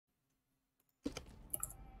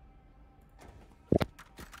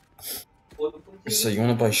So you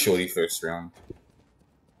want to buy Shorty first round?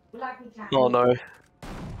 Oh no.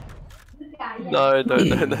 No,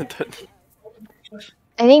 don't.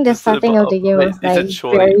 I think the starting of the game was Is like it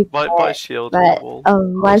Shorty? very Buy bad, shield but or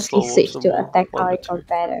wall. once slow he wall switched some to wall. attack, One how of it the got two.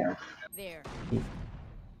 better. There.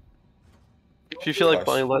 If you feel like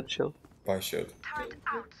buying light shield. Buy Shield.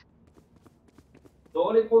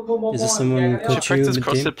 Is this someone Should coach you practice mid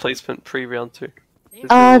game? crossed placement pre-round 2.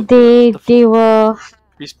 They were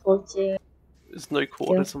coaching. There's no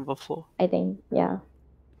quarters on the floor. I think, yeah.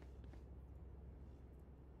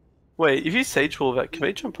 Wait, if you sage wall that, can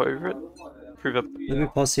we jump over it? Prove up. Let me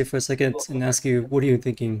pause here for a second and ask you, what are you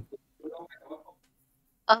thinking?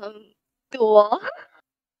 Duel.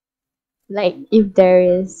 Like if there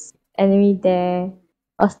is enemy there,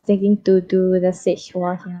 I was thinking to do the sage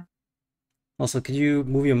wall here. Also, could you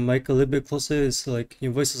move your mic a little bit closer? It's like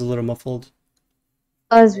your voice is a little muffled.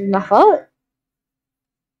 Oh, it's muffled?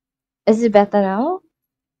 Is it better now?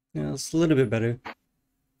 Yeah, it's a little bit better.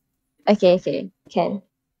 Okay, can.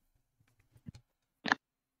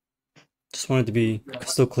 Just wanted to be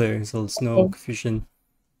crystal clear, so there's no confusion.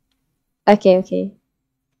 Okay.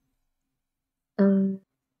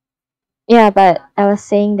 Yeah, but I was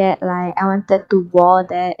saying that like I wanted to wall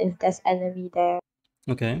there if there's enemy there.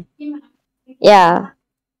 Okay. Yeah.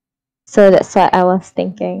 So that's what I was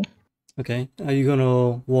thinking. Okay. Are you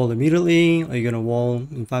gonna wall immediately? Are you gonna wall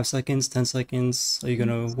in 5 seconds, 10 seconds? Are you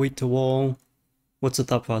gonna wait to wall? What's the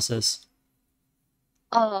thought process?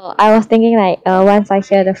 Oh, I was thinking like once I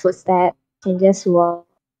hear the footstep, I can just wall.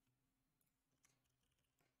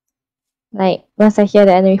 Like once I hear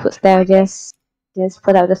the enemy footstep, I'll just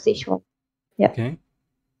put out the siege wall. Yeah. Okay.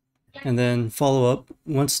 And then follow up.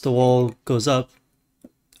 Once the wall goes up,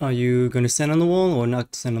 are you gonna stand on the wall or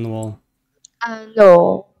not stand on the wall?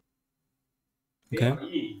 No. Okay.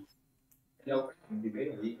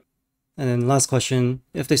 And then last question,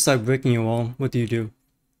 if they start breaking your wall, what do you do?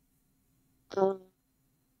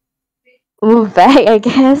 Move back, I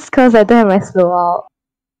guess, cause I don't have my slow out.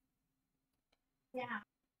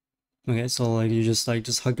 Okay, so like you just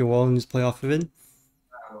hug your wall and just play off of it?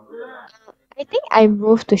 I think I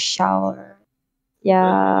moved to shower.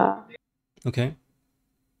 Yeah. Okay.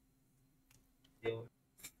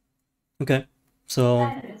 Okay.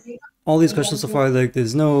 So all these questions so far, like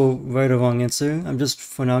there's no right or wrong answer. I'm just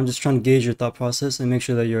trying to gauge your thought process and make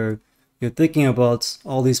sure that you're thinking about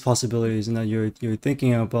all these possibilities and that you're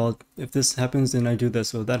thinking about if this happens then I do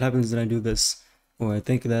this, or if that happens then I do this, or I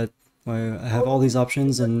think that I have all these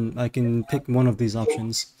options and I can pick one of these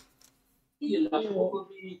options.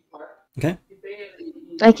 Okay?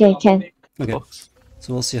 Okay, can. Okay.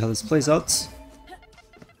 So we'll see how this plays out.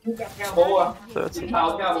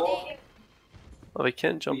 Oh, they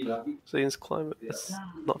can't jump. So they can climb it. It's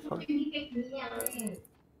not fun.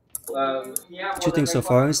 Two things so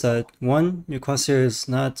far is that one, your crosshair is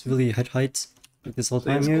not really head height like this whole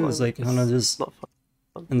time here. It's like kind of just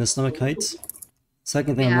in the stomach height.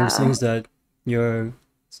 Second thing I'm noticing is that your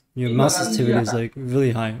mouse sensitivity is like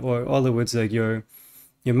really high, or in other words, like your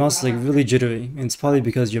mouse is like really jittery, and it's probably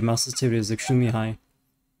because your mouse sensitivity is extremely high.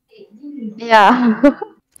 Yeah.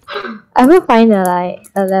 I will find a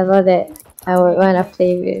level that I would want to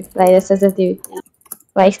play with, like the sensitivity.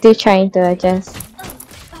 Like still trying to adjust.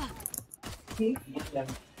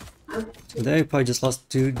 There I probably just lost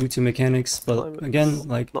due to mechanics, but again,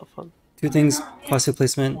 like two things: crosshair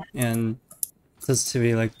placement and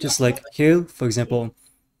sensitivity. Like just like here, for example,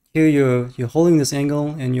 here you're holding this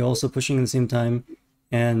angle and you're also pushing at the same time,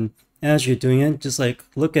 and as you're doing it, just like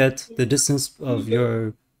look at the distance of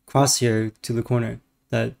your crosshair to the corner.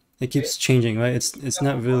 That it keeps changing, right? It's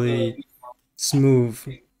not really smooth,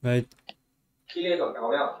 right?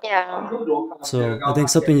 Yeah. So I think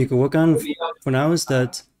something you could work on for now is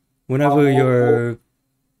that whenever you're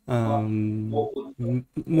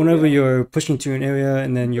pushing to an area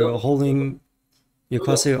and then you're holding your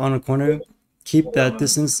crosshair on a corner, keep that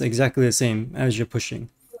distance exactly the same as you're pushing.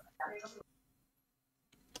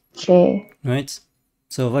 Okay. Right?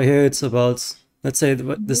 So right here it's about, let's say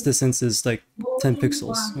this distance is like 10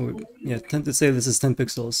 pixels. Or, yeah, let's say this is 10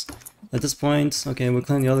 pixels. At this point, okay, we're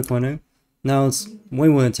clearing the other corner. Now it's way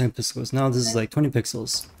more than 10 pixels. Now this is like 20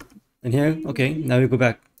 pixels. And here, okay, now we go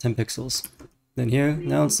back 10 pixels. Then here,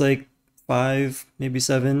 now it's like 5, maybe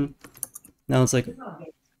 7. Now it's like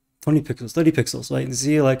 20 pixels, 30 pixels, right? You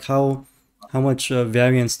see like how much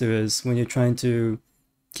variance there is when you're trying to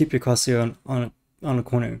keep your crosshair on a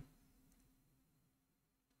corner.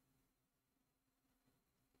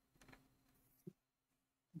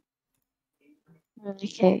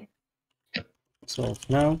 Okay. So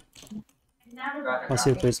now,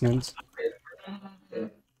 crosshair placement.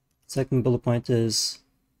 Second bullet point is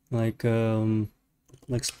like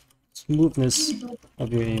smoothness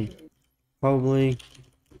of your aim. Probably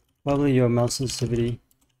your mouse sensitivity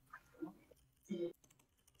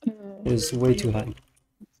is way too high.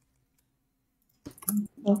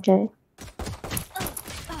 Okay.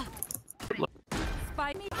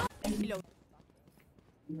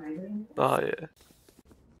 Oh yeah.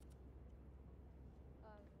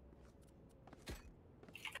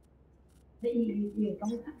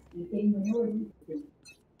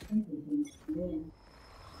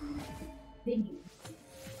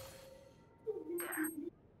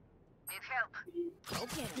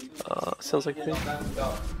 Sounds like me.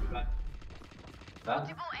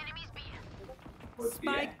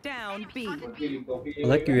 Spike down B. I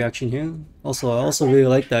like your reaction here. Also, I also really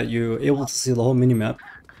like that you're able to see the whole minimap.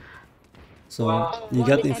 So you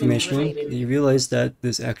got the information, you realize that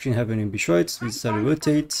this action happened in B short, we decided to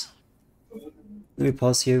rotate. Let me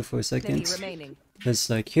pause here for a second. It's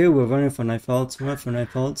like here we're running for knife outs, and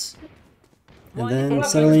then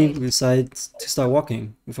suddenly we decide to start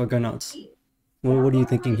walking with our gun out. What are you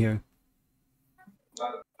thinking here?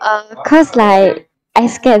 Cause like I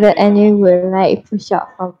scared the enemy will like push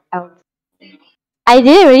out from out. I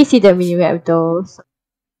didn't really see the minimap though. So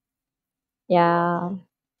yeah.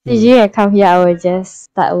 Usually I come here, I will just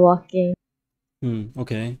start walking.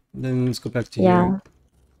 Okay. Then let's go back to Yeah. here.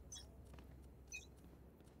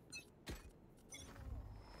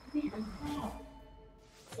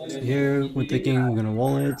 So here we're thinking we're gonna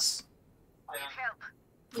wall it.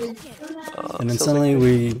 And then suddenly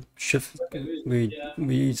we shift,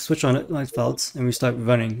 we switch on it like felt, and we start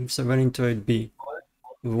running. We start running toward B.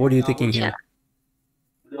 What are you thinking here?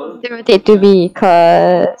 They rotate to be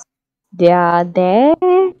because they are there.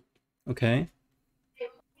 Okay.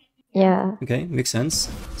 Yeah. Okay, makes sense.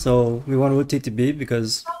 So we want to rotate to B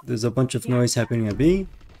because there's a bunch of noise happening at B.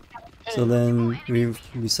 So then we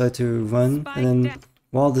decide to run, and then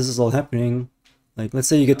while this is all happening, like let's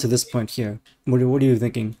say you get to this point here. What are you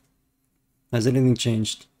thinking? Has anything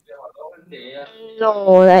changed?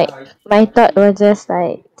 No, like my thought was just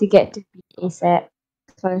like to get to B ASAP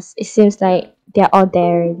because it seems like they're all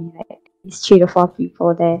there already. Like it's 3 to 4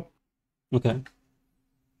 people there. Okay.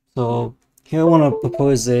 So here I want to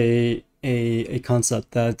propose a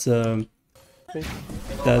concept that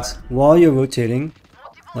that while you're rotating,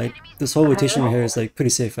 like this whole rotation here is like pretty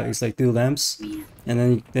safe. Right? It's like through lamps,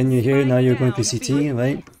 and then you're here. Now you're going through CT,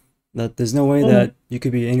 right? That there's no way that you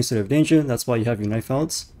could be in any sort of danger. That's why you have your knife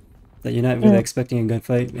outs. That you're not really expecting a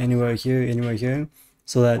gunfight anywhere here.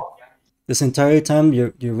 So that this entire time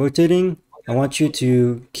you're rotating, I want you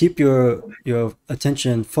to keep your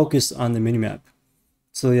attention focused on the minimap,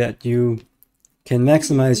 so that you can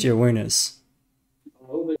maximize your awareness.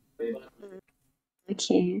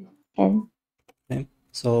 Okay. And Okay,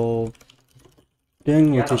 so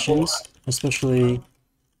during rotations, especially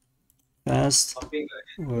fast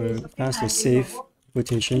or safe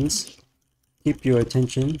rotations, keep your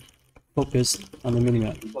attention focused on the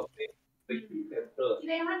minimap.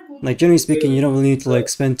 Like generally speaking, you don't really need to like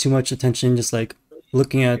spend too much attention just like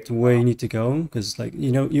looking at where you need to go, because like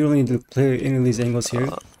you don't need to clear any of these angles here.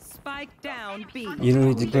 Spike down B. You don't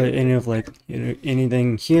need to clear any of like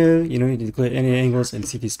anything here. You don't need to clear any angles in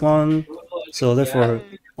CT spawn. So therefore,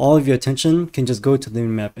 all of your attention can just go to the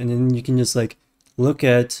map, and then you can just like look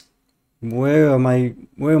at where are my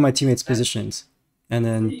teammates positioned, and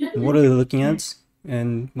then what are they looking at,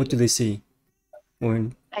 and what do they see,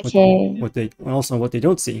 or what they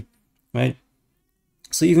don't see, right?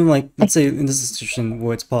 So even like let's say in this situation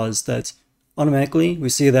where it's paused, that automatically we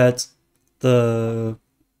see that our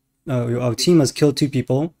team has killed 2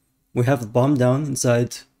 people. We have the bomb down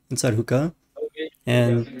inside hookah,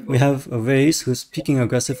 and we have a Raze who's peeking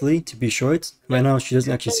aggressively to be short. Right now she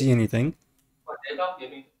doesn't actually see anything,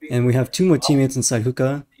 and we have 2 more teammates inside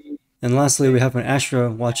hookah, and lastly we have an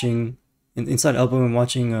Astra watching inside elbow and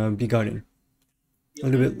watching B garden. A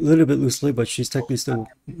little bit loosely, but she's technically still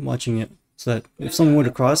watching it, so that if someone were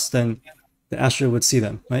to cross, then the Astra would see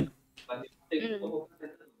them, right?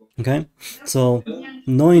 Okay, so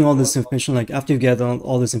knowing all this information, like after you gather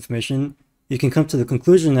all this information, you can come to the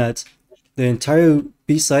conclusion that the entire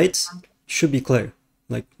B site should be clear,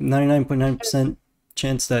 like 99.9%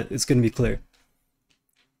 chance that it's going to be clear.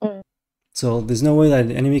 So there's no way that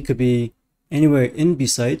an enemy could be anywhere in B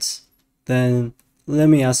sites. Then let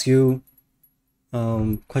me ask you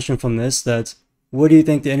question from this, that where do you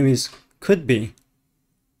think the enemies could be?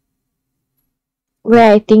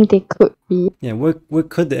 where I think they could be. Yeah, where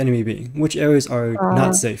could the enemy be? Which areas are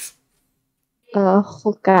not safe?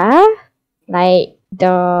 Hookah, like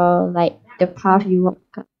the path you walk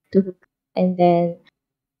up to hookah, and then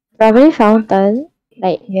Probably fountain,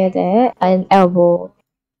 like near there, and elbow.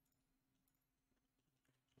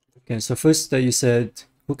 Okay, so first that you said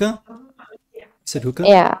hookah? You said hookah?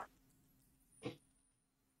 Yeah.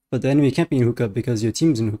 But the enemy can't be in hookah because your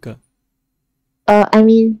team's in hookah. I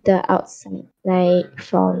mean the outside, like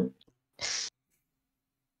from.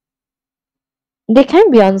 They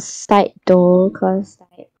can't be on site though, cause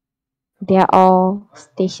like they are all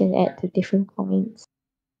stationed at the different points.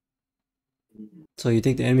 So you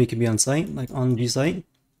think the enemy can be on site, like on B site?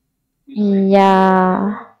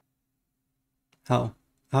 Yeah. How?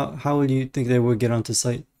 How would you think they would get onto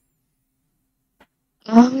site?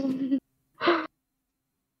 uh.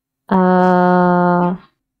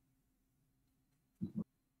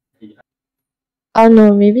 Oh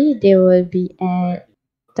no, maybe they will be at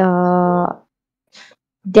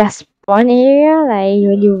their spawn area, like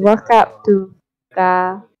when you walk up to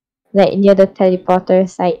like near the teleporter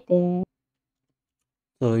site there.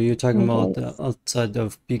 So you're talking I about guess. outside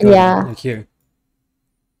of B garden, Yeah. like here.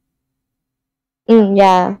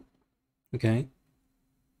 Yeah. Okay.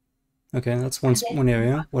 Okay, that's one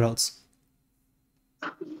area. What else?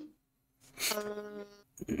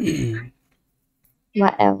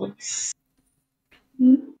 What else?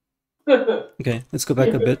 Okay, let's go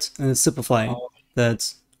back a bit and let's simplify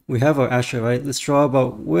that we have our Astra, right? Let's draw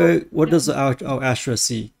about what does our Astra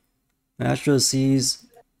see? Our Astra sees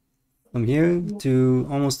from here to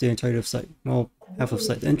almost the entirety of site. Well, half of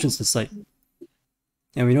site, the entrance to site.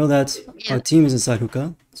 And we know that our team is inside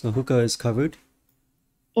hookah, so hookah is covered.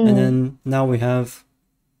 And then now we have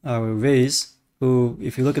our Raze, who,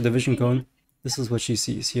 if you look at the vision cone, this is what she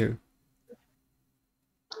sees here.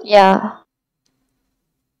 Yeah.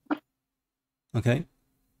 Okay?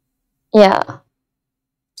 Yeah.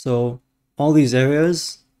 So all these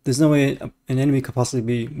areas, there's no way an enemy could possibly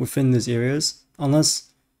be within these areas unless,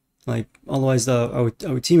 like, otherwise our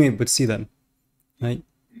teammate would see them, right?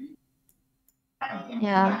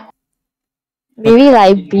 Yeah. Maybe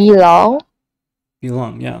like belong.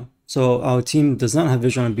 Belong, yeah. So our team does not have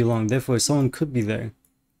vision on belong, therefore someone could be there.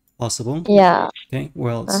 Possible. Yeah. Okay,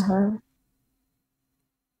 where else?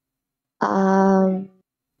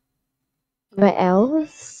 Where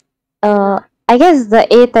else? I guess the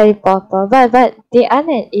A teleporter, but they aren't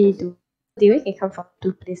an A though. They can come from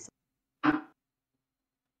two places.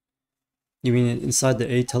 You mean inside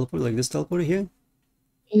the A teleport, like this teleporter here?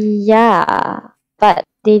 Yeah, but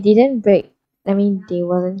they didn't break. I mean, they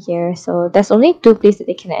wasn't here, so there's only two places that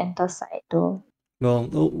they can enter site though.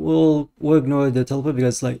 Well, we'll ignore the teleport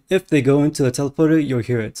because, like, if they go into the teleporter, you'll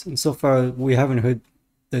hear it. And so far, we haven't heard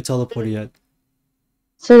the teleporter yet.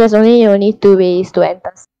 So there's only two ways to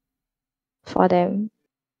enter for them.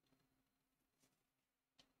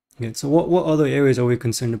 Okay, so what other areas are we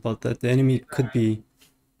concerned about that the enemy could be?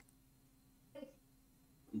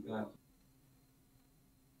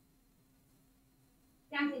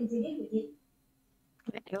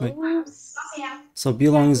 Right. So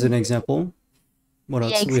belong is an example. What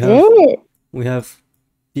else? We have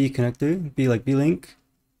B connector, B like B link,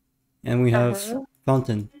 and we have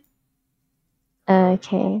fountain.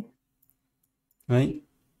 Okay. Right?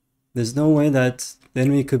 There's no way that the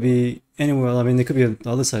enemy could be anywhere. I mean, they could be on the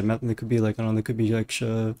other side map. They could be like, I don't know, they could be like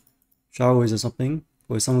showers or something,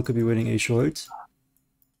 or someone could be waiting A short.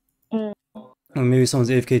 Or maybe someone's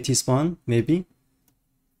AFK T spawn, maybe.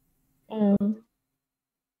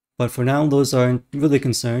 But for now, those aren't really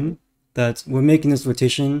concerned. That we're making this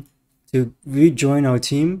rotation to rejoin our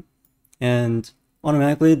team, and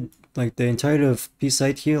automatically, like the entirety of B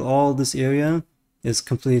site here, all this area is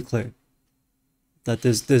completely clear. That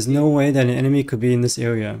there's no way that an enemy could be in this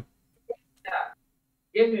area.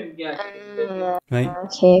 Right?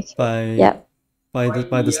 Okay.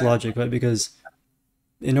 By this logic, right? Because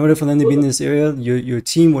in order for them to be in this area, your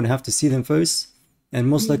team would have to see them first, and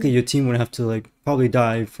most likely your team would have to like probably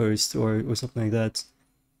die first or something like that.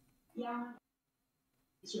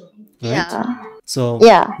 Right? So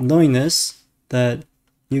knowing this, that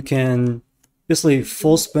you can basically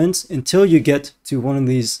full sprint until you get to one of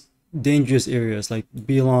these dangerous areas, like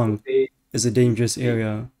B-Long is a dangerous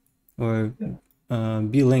area, or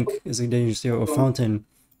B-Link is a dangerous area, or Fountain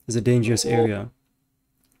is a dangerous area.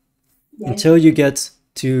 Until you get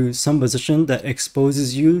to some position that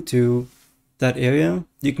exposes you to that area,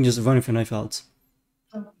 you can just run with your knife out.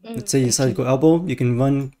 Let's say you decide to go elbow, you can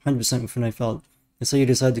run 100% with your knife out. Let's say you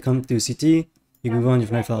decide to come to CT, you can run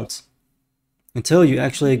with your knife out. Until you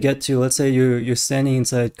actually get to, let's say you're standing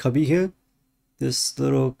inside cubby here, this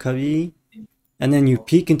little cubby, and then you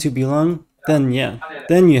peek into belong, then yeah,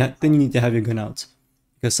 then you need to have your gun out,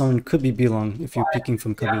 because someone could be belong if you're peeking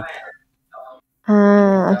from cubby.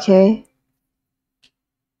 Okay.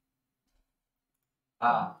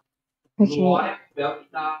 Okay.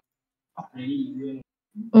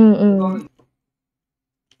 Mm-mm.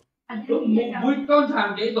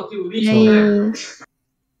 Nice.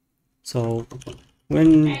 So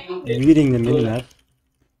when reading the minimap,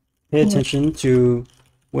 pay attention to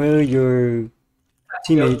where your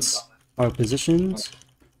teammates are positioned,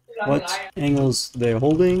 what angles they're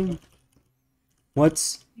holding,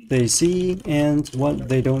 what they see, and what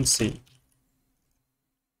they don't see.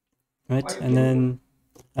 Right? And then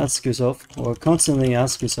ask yourself, or constantly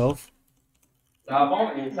ask yourself,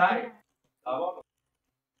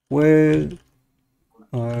 where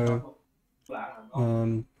are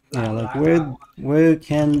yeah, like where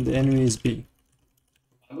can the enemies be?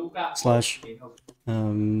 Slash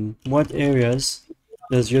what areas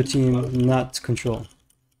does your team not control?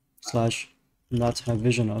 Slash not have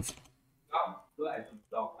vision of.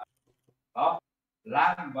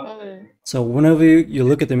 So whenever you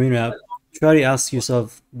look at the minimap, try to ask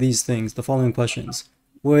yourself these things, the following questions.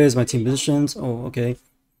 Where is my team positioned? Oh, okay.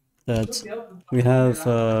 That we have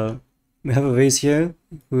a raise here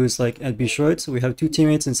who's like at B short. We have two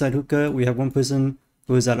teammates inside hookah. We have one person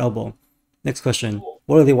who is at elbow. Next question.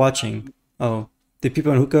 What are they watching? Oh, the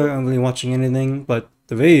people in hookah aren't really watching anything, but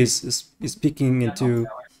the raise is peeking into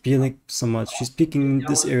B-Link somewhat. She's peeking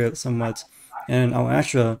this area somewhat. And our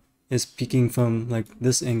Astra is peeking from like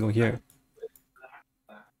this angle here.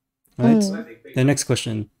 Right? The next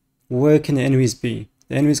question. Where can the enemies be?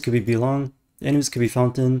 The enemies could be B-Long, the enemies could be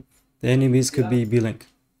Fountain, the enemies could be B-Link.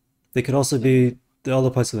 They could also be the other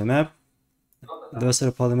parts of the map, the rest of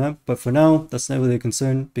the part of the map, but for now, that's not really a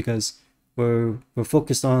concern because we're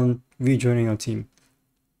focused on rejoining our team.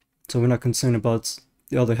 So we're not concerned about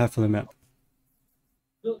the other half of the map.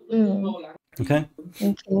 Okay?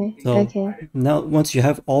 Okay. So Okay. now once you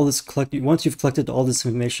have all this collected, once you've collected all this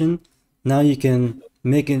information, now you can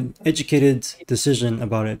make an educated decision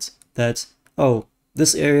about it. That, oh,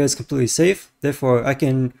 this area is completely safe, therefore I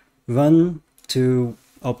can run to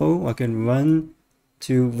elbow, I can run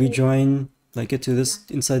to rejoin, like get to this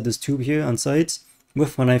inside this tube here on sides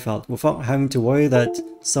with my knife out, without having to worry that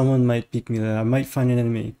someone might peek me there. I might find an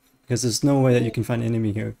enemy, because there's no way that you can find an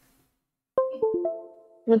enemy here.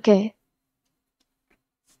 Okay.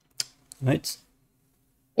 Right?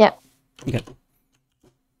 Yeah. Okay.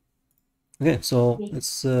 Okay, so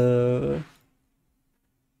let's go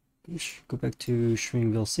back to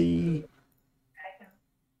Shrinville C.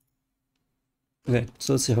 Okay,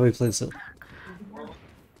 so let's see how we play this out.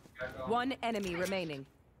 One enemy remaining.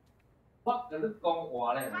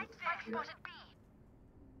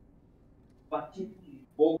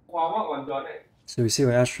 So we see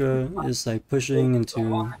where Astra is like pushing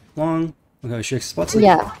into long. Okay, she spots it.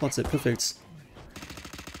 Yeah. Spots it, perfect.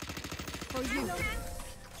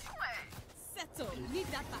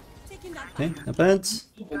 Okay, not bad.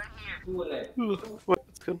 What?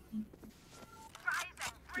 That's good.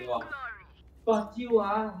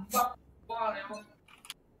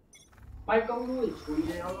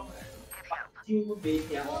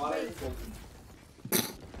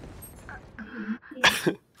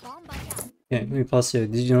 Okay, let me pause here.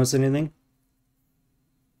 Did you notice anything?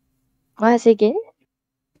 Once again?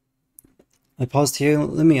 I paused here.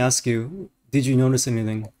 Let me ask you, did you notice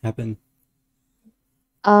anything happen?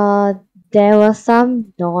 There was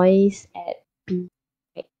some noise at B,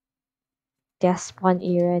 like their spawn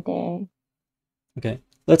area there. Okay.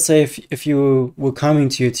 Let's say if you were coming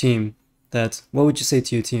to your team, that what would you say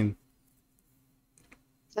to your team?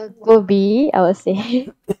 So go B, I would say.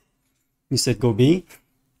 You said go B?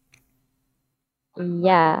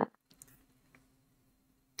 Yeah.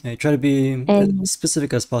 Okay, try to be And- as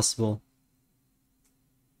specific as possible.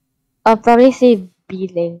 I'll probably say B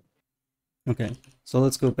link. Okay, so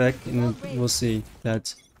let's go back and we'll see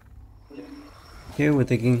that here we're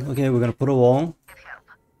thinking, okay, we're gonna put a wall.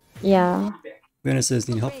 Yeah. Brianna says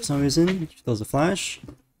need help for some reason. She throws a flash.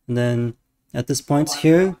 And then at this point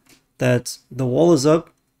here, that the wall is up,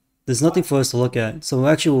 there's nothing for us to look at. So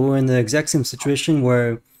actually we're in the exact same situation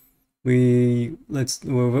where we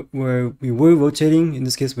were rotating. In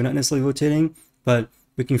this case, we're not necessarily rotating, but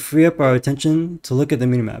we can free up our attention to look at the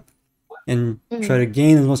minimap and try to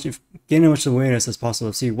gain as much awareness as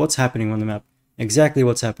possible, see what's happening on the map, exactly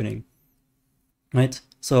what's happening, right?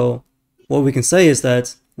 So what we can say is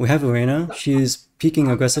that we have Arena. She's peeking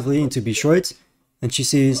aggressively into B short, and she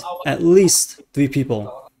sees at least 3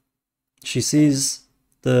 people. She sees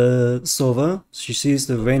the Sova, she sees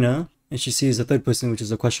the Reyna, and she sees the third person, which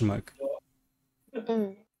is a question mark.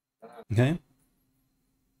 Okay?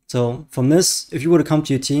 So from this, if you were to come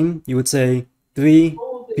to your team, you would say 3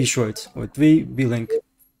 B short or 3 B link.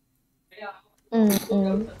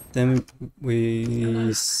 Then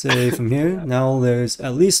we say from here, now there's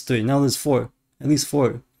at least 3, now there's 4. At least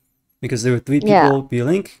 4. Because there were 3 Yeah. people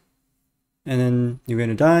B-Link, and then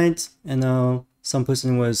Urena died, and now some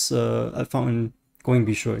person was at Fountain going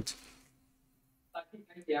B short.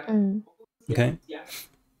 Okay?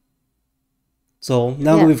 So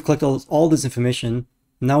now that Yeah. we've collected all this information,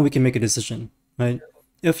 now we can make a decision, right?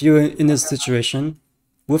 If you're in this situation,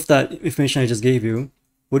 with that information I just gave you,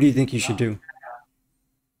 what do you think you should do?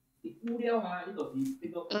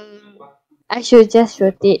 I should just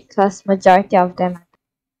rotate because majority of them.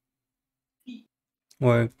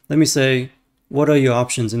 Or let me say, what are your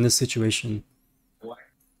options in this situation?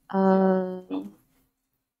 I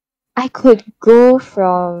could go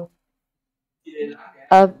from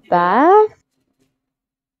a bath.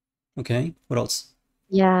 Okay, what else?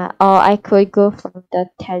 Yeah, or I could go from the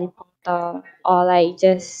teleporter, or like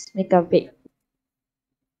just make a big.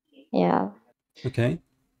 Yeah. Okay.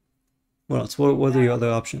 What else? What are your other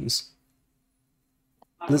options?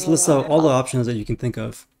 Let's list out all the options that you can think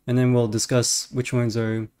of, and then we'll discuss which ones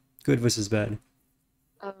are good versus bad.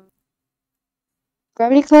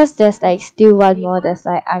 Probably because there's like still one more that's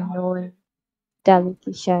like unknown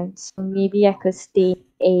delegation. So maybe I could stay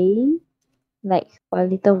A like for a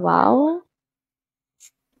little while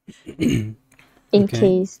in Okay.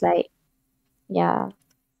 case like yeah.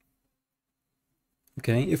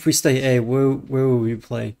 Okay, if we stay A, where will we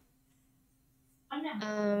play?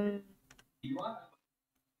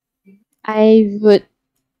 I would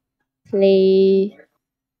play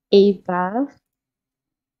A buff.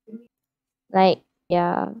 Like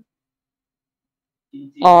yeah.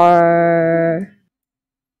 Or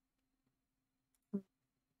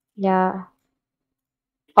yeah.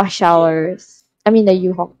 Or showers. I mean the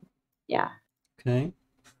U-Haul. Yeah. Okay.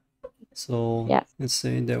 So Yeah. let's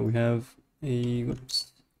say that we have a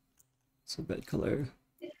whoops, it's a bad color.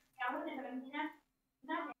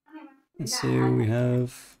 Let's say we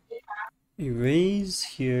have a Raze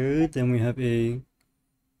here, then we have a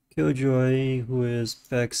Killjoy who is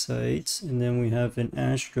backside, and then we have an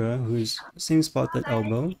Astra who's same spot at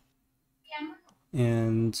elbow.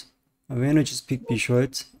 And Arena just peeked B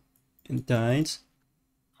short and died.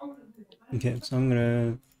 Okay, so I'm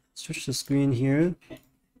gonna switch the screen here.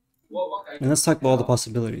 And let's talk about all the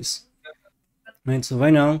possibilities. Right, so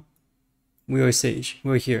right now, we are Sage.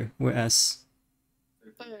 We're here. We're S.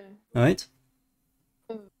 Alright?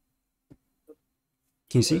 Can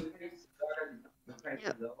you see?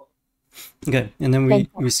 Okay, and then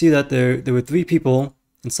we see that there were 3 people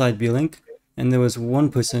inside B-Link, and there was 1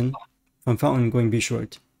 person from Fountain going B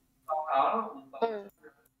short.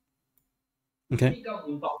 Okay?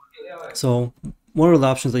 So, what are the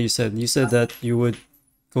options that you said? You said that you would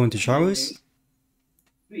go into showers?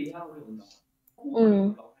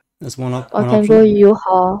 That's one Or can go option.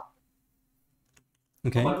 U-Haul.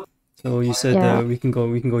 Okay. So you said Yeah. we can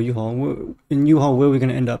go U-Haul. In U-Haul, where are we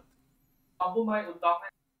gonna end up?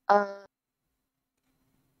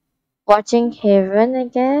 Watching Heaven, I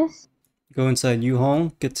guess. Go inside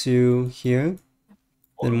U-Haul, get to here,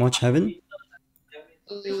 then watch Heaven.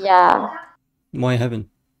 Yeah. Why Heaven?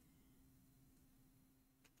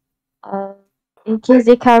 In case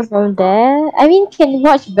they come from there. I mean, can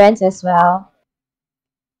watch Vents as well.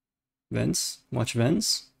 Vents. Watch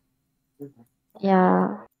Vents.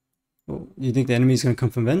 Yeah. Oh, you think the enemy is gonna come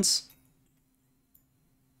from Vents?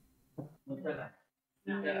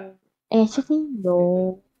 Actually,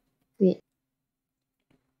 no. Wait.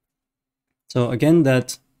 So again,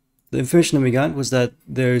 that the information that we got was that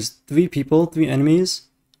there's 3 people, 3 enemies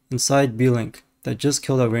inside B-Link that just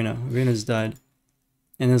killed Arena. Arena's died.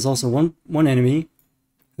 And there's also one enemy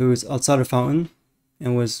who is outside of Fountain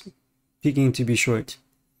and was peeking to be short.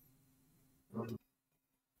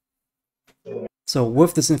 So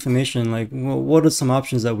with this information, like, what are some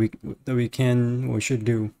options that we can or should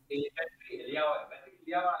do? I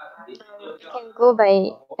can go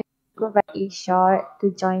by A short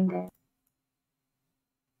to join them.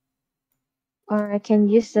 Or I can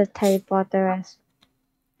use the teleporter as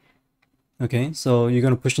Okay, so you're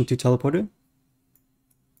gonna push into teleporter?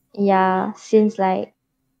 yeah, since like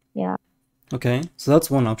yeah. Okay, so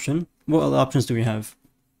that's one option. What other options do we have?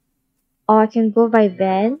 Or I can go by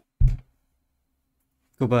Van.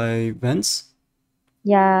 Go by vents.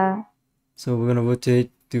 Yeah. So we're gonna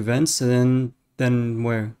rotate to vents, and then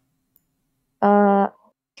where?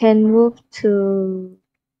 Can move to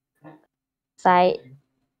side.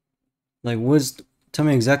 Like, tell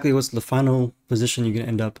me exactly what's the final position you're gonna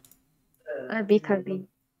end up. BKB.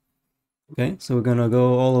 Okay, so we're gonna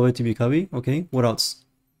go all the way to Bikabi. Okay, what else?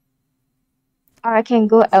 Or I can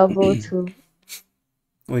go elbow too.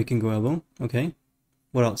 Or you can go elbow. Okay.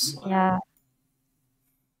 What else? Yeah.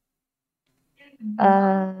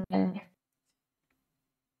 Uh,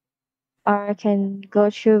 or I can go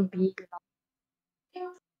through B.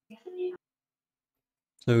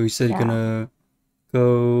 So you said Yeah. you're gonna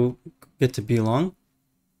go get to B long.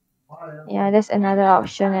 Yeah, that's another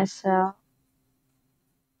option as well.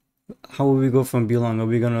 How will we go from B long? Are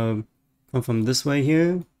we gonna come from this way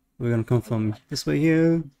here? We're gonna come from this way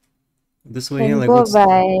here? This way here? Can Like go what's...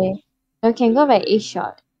 by. You can go by A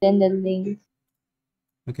shot. Then the link.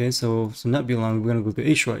 Okay, so not B long, we're gonna go to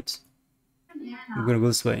A short. We're gonna go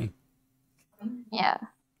this way. Yeah.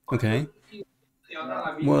 Okay.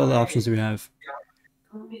 What other options do we have?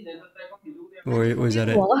 Or is that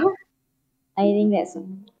it? More. I think that's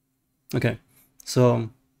Okay. So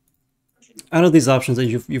out of these options that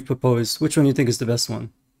you've proposed, which one do you think is the best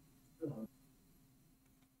one?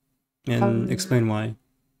 And explain why.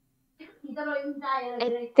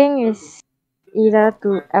 I think it's either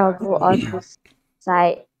to elbow or to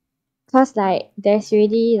side. Cause like there's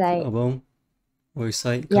really like Elbow or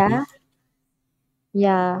side yeah, copy?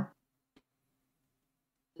 yeah.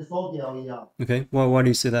 Okay. Why do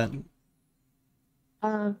you say that?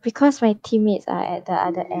 Because my teammates are at the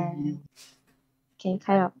other end, can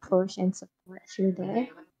kind of push and support through there.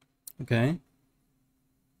 Okay.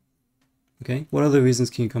 Okay. What other reasons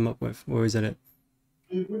can you come up with? Or is that it?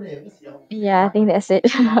 Yeah, I think that's it.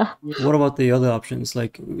 What about the other options?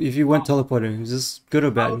 Like if you went teleporter, is this good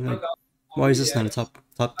or bad? Like why is this not a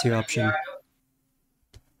top tier option?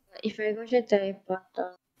 If I go to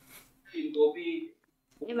teleporter,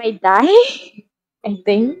 I might die. I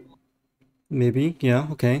think. Maybe, yeah,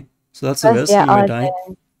 okay. So that's a Because risk, they're you might all die.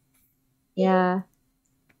 there. Yeah.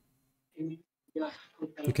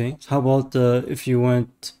 Okay. How about if you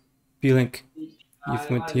went B-Link? You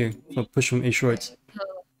went here, for push from A short.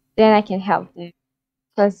 Then I can help them.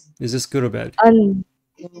 Because Is this good or bad?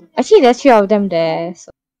 actually there's three of them there.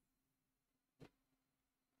 So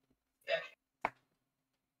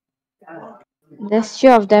there's three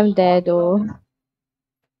of them there though.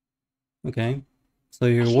 Okay. So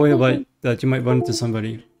you're worried about that you might run into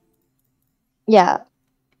somebody. Yeah.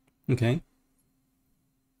 Okay.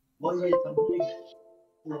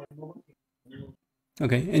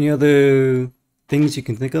 Okay. Any other things you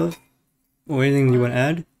can think of? Or anything you want to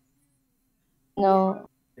add? No.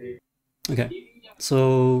 Okay.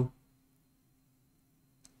 So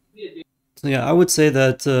yeah, I would say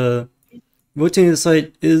that rotating the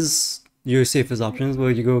site is your safest options,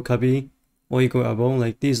 where you go cubby or you go elbow.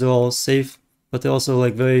 Like these are all safe, but they're also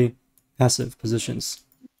like very passive positions.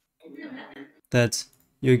 That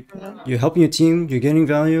you're helping your team, you're getting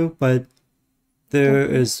value, but there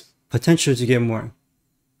is potential to get more.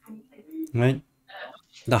 Right?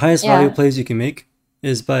 The highest value Yeah. plays you can make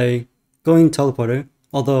is by going teleporter,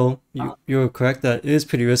 although you're correct that it is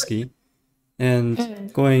pretty risky,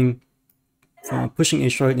 and going from pushing A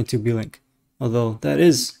short into B-Link, although that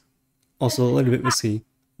is also a little bit risky,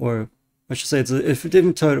 or I should say it's a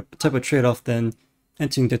different type of trade-off than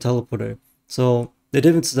entering the teleporter. So the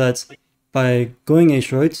difference is that by going A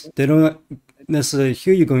short, they don't necessarily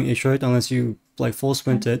hear you going A short unless you like full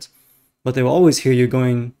sprint it, but they will always hear you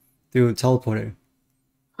going through teleporter.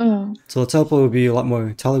 So the teleport will be a lot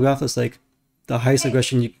more telegraphed. It's like the highest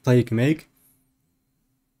aggression play you can make,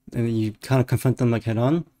 and then you kind of confront them like head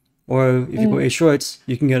on. Or if you go A shorts,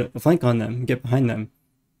 you can get a flank on them, get behind them.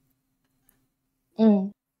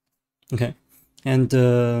 Okay, and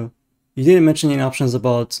you didn't mention any options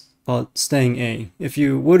about staying A. If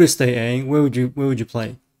you were to stay A, where would you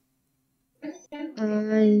play?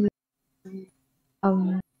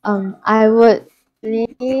 I would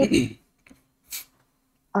play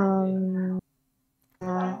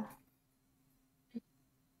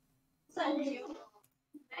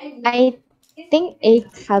I think a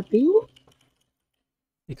cubby.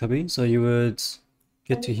 A cubby, so you would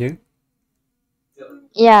get to here.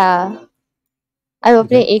 Yeah. I will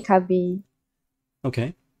play Okay. a cubby.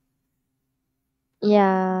 Okay.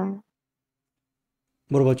 Yeah.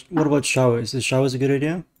 What about showers? Is showers a good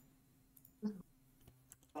idea?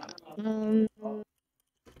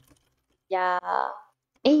 Yeah.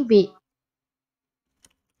 A B.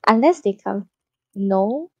 Unless they come.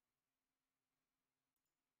 No.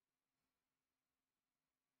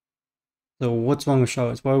 So what's wrong with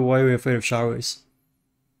showers? Why are we afraid of showers?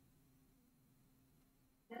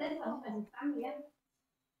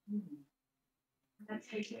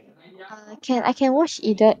 I can watch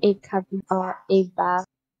either a cubby or a bath,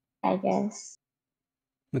 I guess.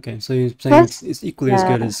 Okay, so you're saying Cause it's equally as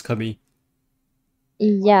good as cubby.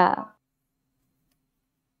 yeah.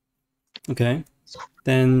 Okay.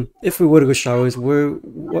 then if we were to go showers, where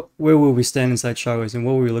will we stand inside showers and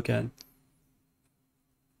what will we look at?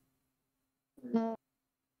 We'll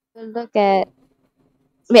look at.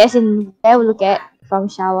 Wait, as in where we look at from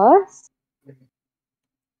showers.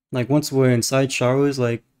 Like once we're inside showers,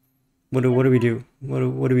 like what do we do? What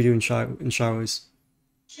do we do in showers?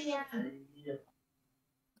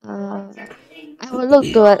 I will look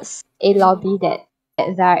towards a lobby that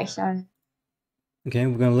direction. Okay,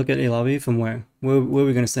 we're gonna look at a lobby from where? Where are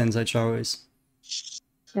we gonna stand inside showers?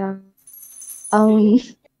 Yeah.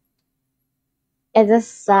 At the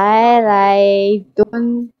side, I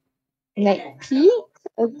don't like peek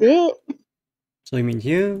a bit. So you mean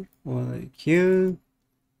here or like here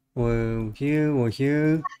or here or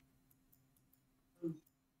here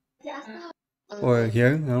or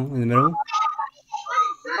here? No, in the middle.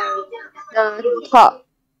 The top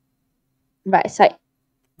right side.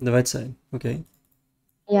 The right side. Okay.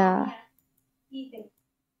 Yeah.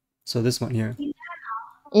 So this one here.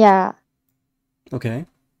 Yeah. Okay.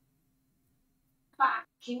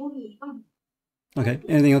 Okay.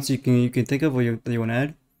 Anything else you can think of or that you want to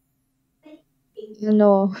add?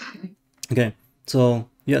 No. Okay. So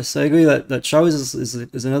yes, I agree that showers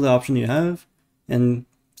is another option you have, and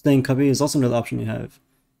staying cubby is also another option you have.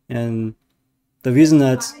 And the reason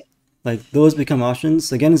that like those become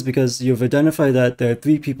options again is because you've identified that there are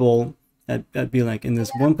 3 people at B length and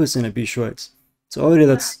there's 1 person at B short. So already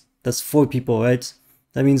that's 4 people, right?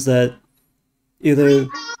 That means that either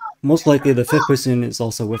most likely the 5th person is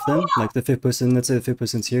also with them, like the 5th person, let's say the 5th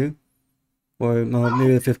person's here, or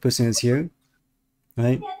maybe the 5th person is here,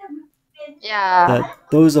 right? Yeah. That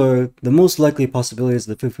those are the most likely possibilities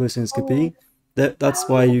the 5th person could be. That's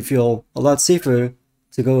why you feel a lot safer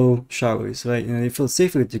to go showers, right? And you feel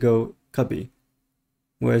safer to go cubby.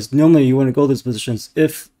 Whereas normally you want to go those positions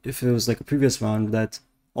if it was like a previous round that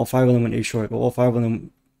all 5 of them went A short, or all 5 of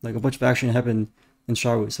them, like a bunch of action happened in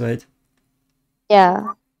showers, right?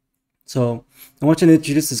 Yeah. So I want you to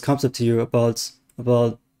introduce this concept to you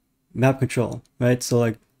about map control, right? So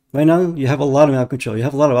like right now you have a lot of map control, you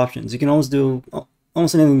have a lot of options. You can almost do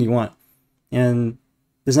almost anything you want, and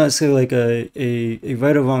there's not necessarily like a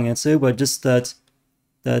right or wrong answer, but just that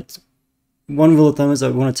one rule of thumb is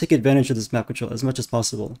that we want to take advantage of this map control as much as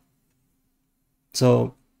possible.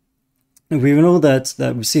 So we know that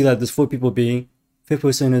we see that there's 4 people B. 5th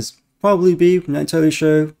person is probably B. We're not entirely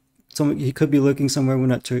sure. He could be lurking somewhere. We're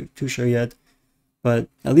not too sure yet. But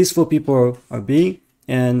at least 4 people are B,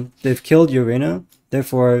 and they've killed Urena.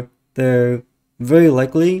 Therefore, they're very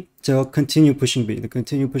likely to continue pushing B. They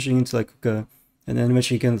continue pushing into like hookah, and then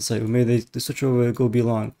eventually get into site. Maybe they switch over, go B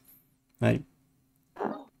long, right?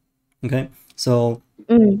 Okay, so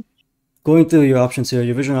going through your options here,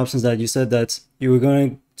 your vision options that you said that you were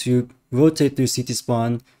going to rotate through CT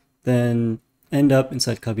spawn, then end up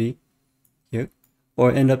inside cubby here,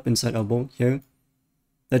 or end up inside elbow here.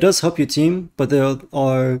 That does help your team, but there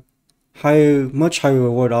are much higher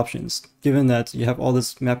reward options, given that you have all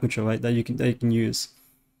this map control, right, that you can use.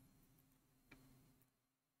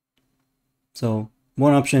 So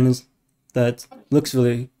one option is that looks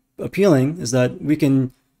really appealing is that we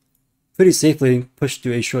can pretty safely push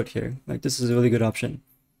to A short here. Like this is a really good option.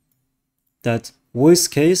 That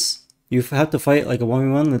worst case, you have to fight like a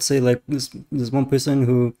 1v1. Let's say like there's one person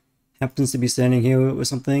who happens to be standing here or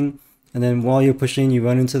something, and then while you're pushing, you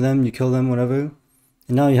run into them, you kill them, whatever.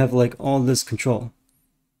 And now you have like all this control.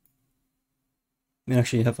 I mean,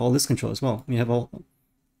 actually, you have all this control as well. You have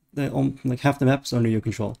like half the map's under your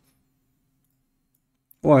control.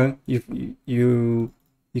 Or you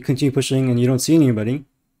continue pushing and you don't see anybody.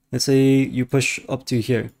 Let's say you push up to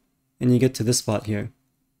here, and you get to this spot here.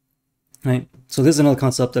 Right. So this is another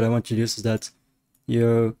concept that I want to introduce is that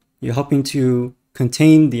you're helping to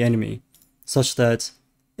contain the enemy, such that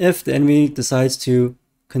if the enemy decides to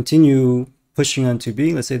continue pushing onto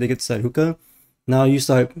B, let's say they get to side hookah, now you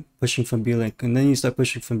start pushing from B link, and then you start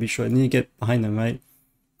pushing from B short, and then you get behind them, right?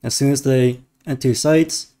 As soon as they enter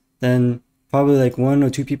sites, then probably like 1 or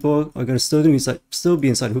 2 people are gonna still be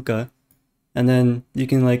inside hookah, and then you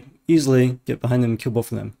can like easily get behind them and kill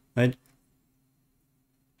both of them, right?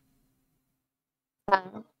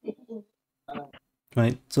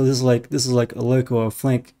 Right. So this is like a lurk or a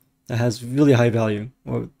flank that has really high value,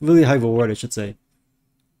 or really high reward, I should say.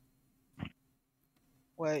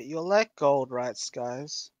 Wait, you'll like gold, right,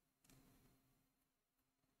 Skies?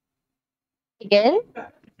 Again?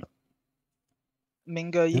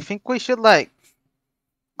 Mingo, you Yeah. think we should like...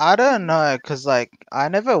 I don't know, cause like, I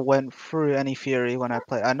never went through any Fury when I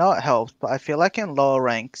played. I know it helps, but I feel like in lower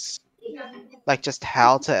ranks, like just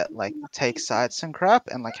how to like take sites and crap,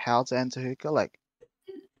 and like how to enter hookah, like,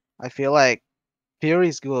 I feel like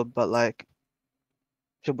Fury's good, but like,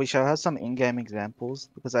 should we show her some in-game examples?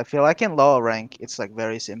 Because I feel like in lower rank, it's like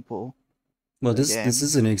very simple. Well, The this game.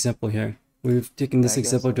 is an example here. We've taken this I guess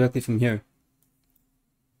example so. directly from here.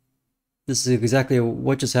 This is exactly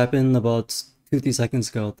what just happened about 2-3 seconds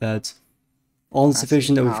ago. That all I this see.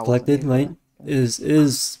 information that No, we've I wasn't collected, here for right,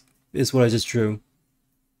 that. is what I just drew.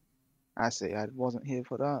 I see. I wasn't here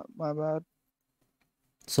for that. My bad.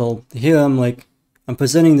 So here I'm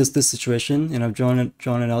presenting this situation, and I've drawn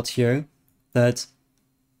it out here that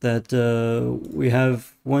we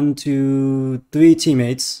have 1, 2, 3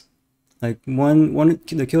 teammates. Like one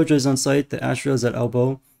the Killjoy is on site, the Astra is at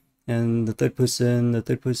elbow, and the third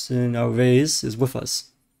person, our Raze, is with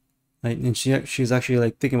us. Right, and she's actually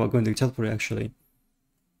like thinking about going to the teleporter actually.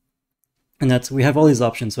 And that's we have all these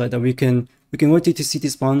options, right? That we can rotate to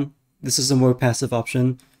CT spawn. This is a more passive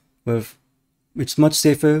option, with which is much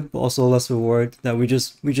safer but also less reward. That we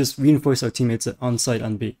just reinforce our teammates on site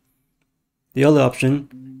on B. The other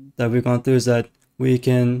option that we've gone through is that we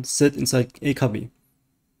can sit inside a cubby,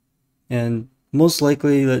 and most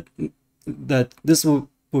likely that this will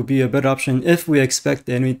be a better option if we expect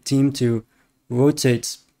the enemy team to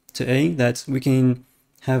rotate to A. That we can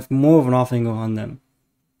have more of an off angle on them.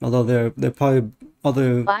 Although there are probably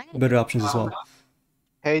other better options as well.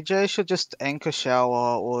 KJ should just anchor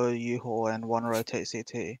shower or U-Haul and one rotate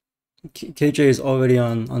CT. KJ is already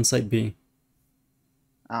on site B.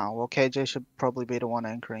 Well, KJ should probably be the one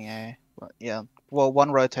anchoring A. But yeah, well,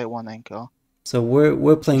 one rotate, one anchor. So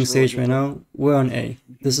we're playing Usually what Sage you right do. now. We're on A.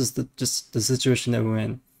 This is just the situation that we're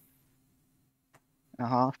in.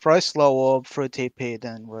 Throw slow orb through TP,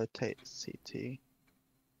 then rotate CT.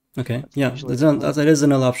 Okay, That's yeah, usually the play. that is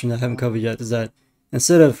another option that I haven't covered yet. Is that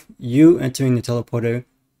instead of you entering the teleporter,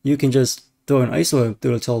 you can just throw an ice orb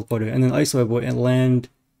through the teleporter, and then ice orb will land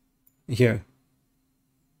here,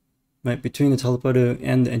 right between the teleporter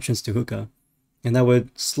and the entrance to hookah, and that would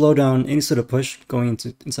slow down any sort of push going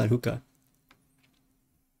inside hookah.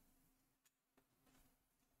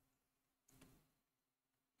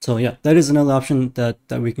 So yeah, that is another option that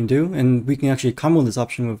we can do, and we can actually combo this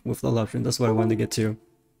option with the other option. That's what I wanted to get to.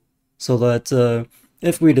 So that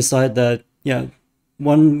if we decide that, yeah,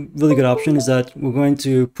 one really good option is that we're going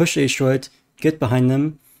to push A short, get behind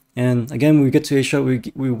them, and again, when we get to A short,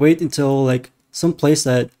 we wait until like some place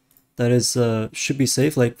that is should be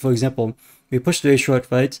safe. Like for example, we push to A short,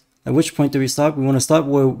 right? At which point do we stop? We want to stop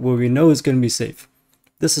where we know is going to be safe.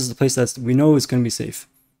 This is the place that we know is going to be safe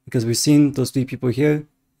because we've seen those 3 people here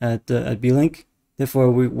at B Link. Therefore,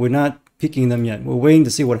 we're not picking them yet. We're waiting to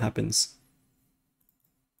see what happens.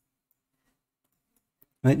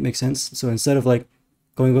 Right, makes sense. So instead of like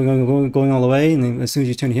going all the way, and then as soon as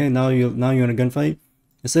you turn here, now you're in a gunfight.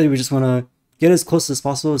 Instead, we just want to get as close as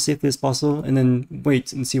possible, as safely as possible, and then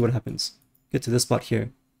wait and see what happens. Get to this spot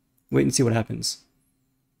here, wait and see what happens.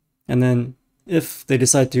 And then if they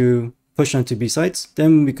decide to push onto B sites,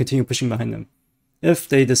 then we continue pushing behind them. If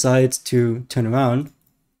they decide to turn around,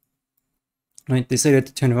 right? They say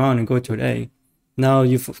to turn around and go toward A. Now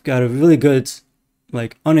you've got a really good,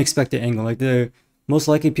 like unexpected angle. Like they're most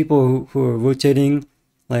likely people who are rotating,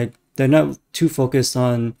 like they're not too focused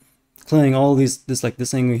on clearing all this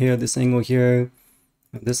angle here, this angle here,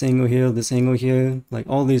 this angle here, this angle here, like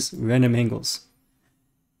all these random angles.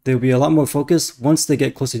 They'll be a lot more focused once they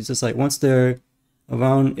get closer to the site. Once they're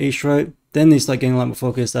around A short, then they start getting a lot more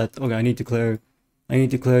focused that, okay, I need to clear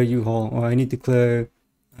U-Haul, or I need to clear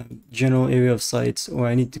general area of sites, or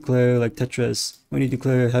I need to clear like Tetris, or I need to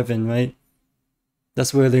clear Heaven, right?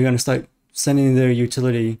 That's where they're going to start sending their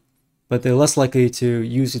utility, but they're less likely to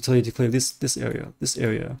use utility to clear this area, this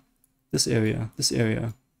area, this area, this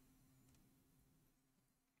area.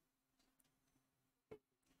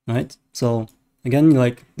 Right? So again,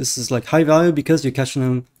 like this is like high value because you're catching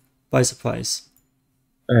them by surprise.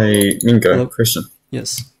 Hey, Minka, Hello? question.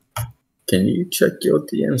 Yes. Can you check your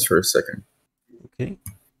DMs for a second? Okay.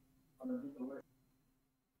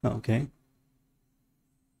 Oh, okay.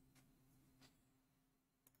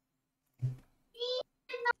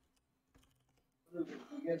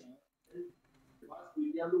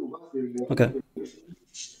 Okay.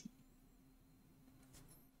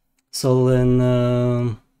 So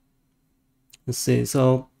then, let's see.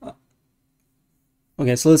 So,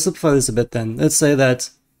 okay, so let's simplify this a bit then. Let's say that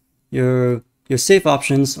your safe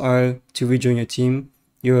options are to rejoin your team.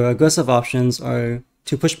 Your aggressive options are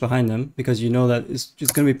to push behind them because you know that it's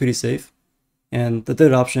going to be pretty safe. And the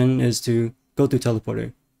third option is to go through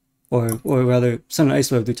teleporter, or rather, send an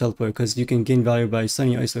ice wave through teleporter because you can gain value by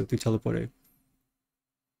sending your ice wave through teleporter.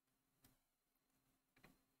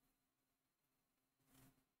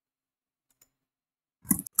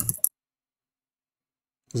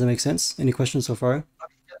 Does that make sense? Any questions so far?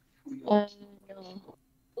 No.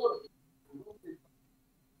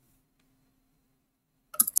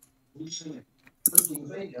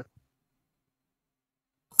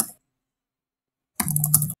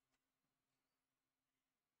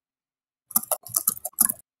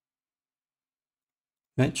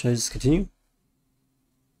 Right, should I just continue?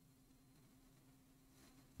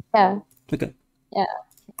 Yeah. Okay. Yeah.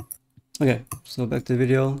 Okay, so back to the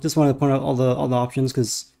video. Just wanted to point out all the options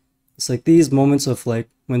because it's like these moments of like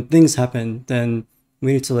when things happen, then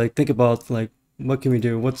we need to like think about like what can we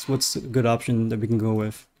do? What's a good option that we can go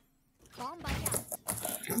with?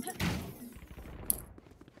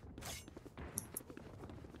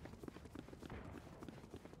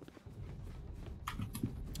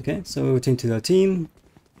 Okay, so we return to the team.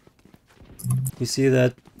 You see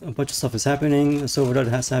that a bunch of stuff is happening. A silver dot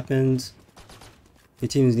has happened. The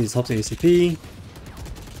team needs help to ACP.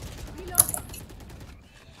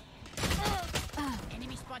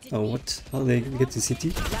 Oh, what? How do they get to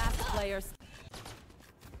CT? Last players.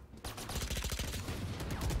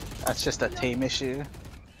 That's just a team issue.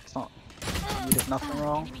 It's not. You did nothing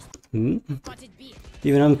wrong. Hmm?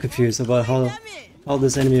 Even I'm confused about how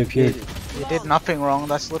this enemy appeared. You did nothing wrong.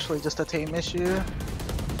 That's literally just a team issue.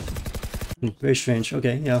 Very strange.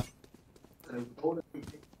 Okay, yeah.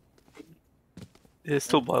 Yeah,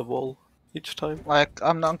 still by wall each time. Like,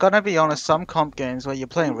 I'm gonna be honest. Some comp games where you're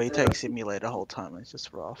playing retake simulator the whole time, it's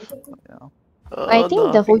just rough. You know. I think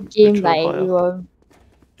No, the whole game, should probably like, buy we a- were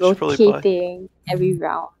should probably buy. rotating every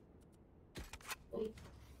round.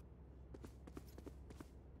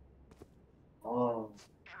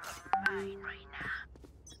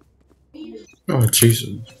 Oh,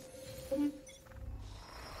 Jesus.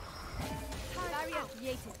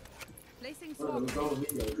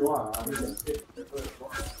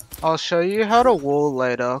 I'll show you how to wall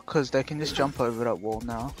later, cause they can just jump over that wall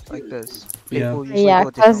now, like this. Yeah. People usually Yeah, do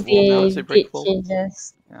a because different wall now. they Does it break did wall?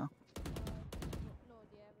 changes.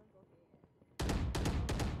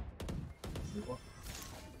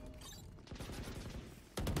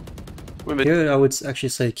 Women, Here I would actually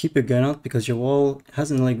say keep your gun out because your wall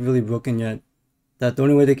hasn't like really broken yet. That the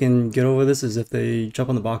only way they can get over this is if they jump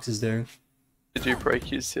on the boxes there. did you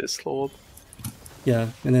break? You see a slow up. Yeah,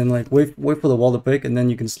 and then like wait for the wall to break and then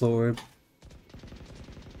you can slow herb.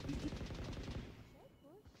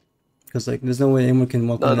 Because like there's no way anyone can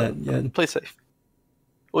walk on that yet. Play safe.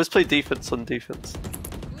 Always play defense on defense.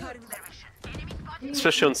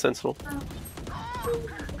 Especially on Sentinel.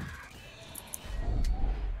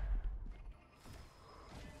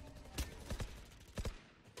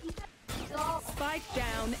 Spike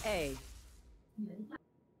down A.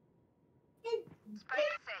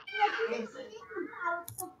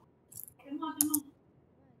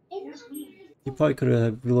 You probably could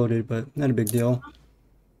have reloaded, but not a big deal.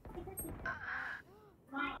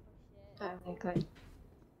 Oh my god.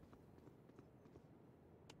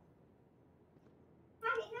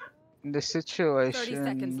 In this 30 seconds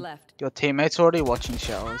situation, left. your teammate's already watching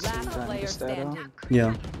showers, so you Last don't player understand her. standing.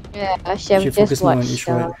 Yeah. Yeah, I should Should have focus just more on watched each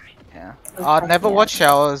right. Yeah. I'd never Yeah. watch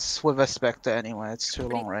showers with a Spectre anyway, it's too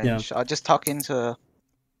long range. I'd just tuck into...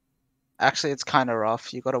 Actually, it's kinda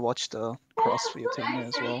rough, you gotta watch the cross for your teammate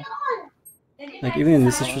as well. Like even in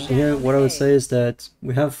this situation here, what I would say is that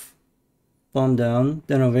we have bomb down,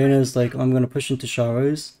 then Avena's like, I'm gonna push into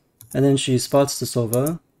showers, and then she spots the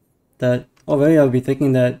Sova. That already I would be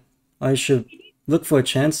thinking that I should look for a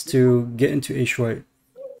chance to get into a short.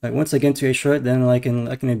 Like once I get into a short, then I can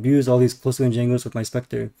abuse all these close range angles with my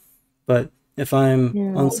Spectre. But if I'm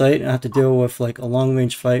on site and I have to deal with like a long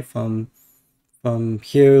range fight from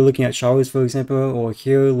here looking at showers for example, or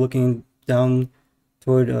here looking down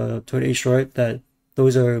toward a short, that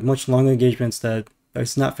those are much longer engagements that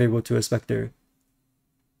it's not favorable to a Spectre.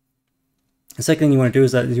 The second thing you want to do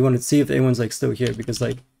is that you want to see if anyone's like still here, because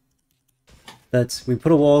like that's we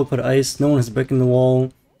put a wall, put ice, no one has breaking the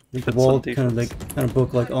wall. The Put wall some kind of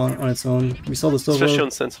broke like on its own. We saw the Especially silver,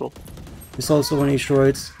 on Sentinel. we saw the silver on A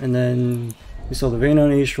shorts, and then we saw the rain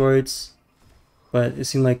on A shorts, but it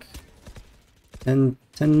seemed like 10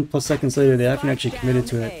 plus seconds later they haven't actually committed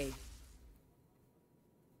to it.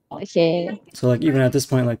 Okay. So like even at this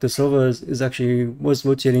point, like the Silva is actually was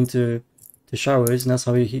rotating to showers, and that's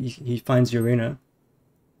how he finds the arena.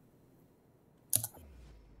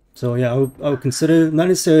 So yeah, I would consider not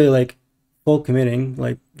necessarily like full committing,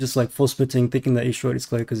 like just like full splitting, thinking that A short is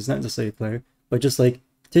clear because it's not necessarily clear, but just like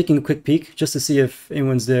taking a quick peek just to see if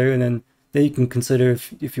anyone's there, and then you can consider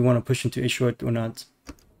if you want to push into A short or not.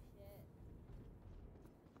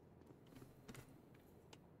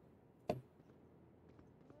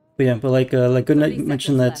 But But yeah, but like Goodnight 30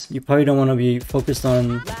 mentioned seconds that you probably don't want to be focused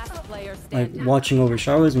on Last player like standing. watching over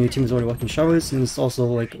showers when your team is already watching showers, and it's also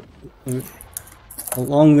like a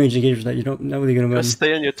long range engagement that you don't not really gonna Gotta win.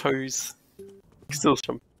 stay on your toes. Still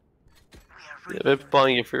some. Yeah, they're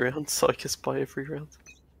buying every round, so I guess buy every round.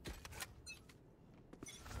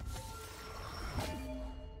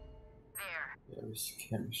 There is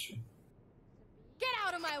chemistry. Get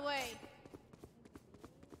out of my way!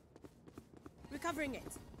 Recovering it.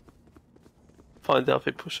 Find out if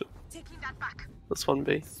they push it. That's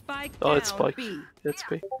 1B. Spike Oh, it's down Spike. B. Yeah, it's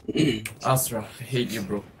B. Astra, I hate you,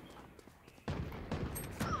 bro.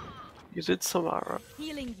 You did some alright.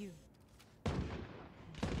 Healing you.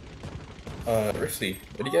 Riffly,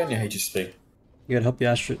 what do you get on your HSP? You gotta help your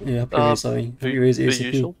Astro, you help your raise, sorry, help your raise The ACP.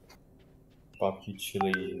 usual. Barbecue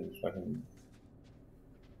chili, fucking Bring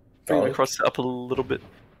the garlic. cross up a little bit.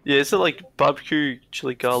 Yeah, is it like barbecue,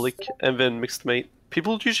 chili, garlic, and then mixed meat?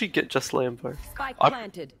 People usually get just lamb though. Spike I-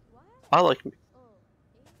 planted. I like.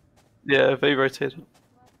 Yeah, they rotated.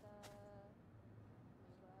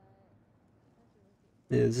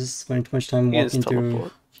 Yeah, this is spending too much time He is walking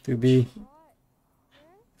teleport. through B.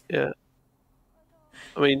 Yeah.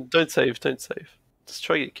 I mean, don't save, don't save. Just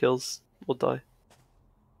try to get kills or die.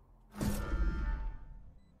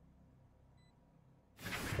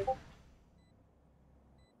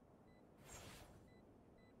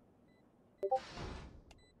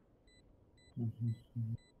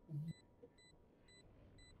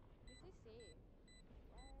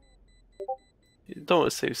 You don't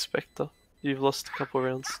want to save Spectre. You've lost a couple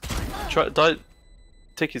rounds. Try die.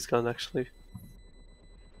 Take his gun actually.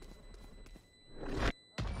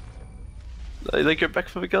 They go back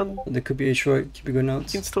for the gun. There could be a short, keep it going out.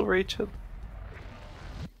 You can still reach it.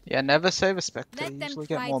 Yeah, never save a Spectre. Let You them usually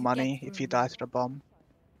try get more to money get if you through. die to the bomb.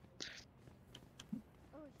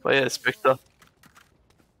 But yeah, Spectre.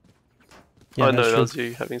 Yeah, I know that's that true. was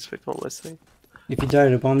you having Spectre on my thing. If you die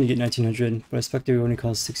at a bomb, you get 1900, but a Spectre only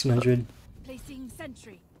costs 1600. Placing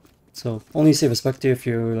sentry. So only save a Spectre if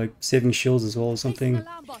you're like saving shields as well or Placing something.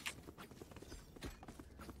 alarm bot.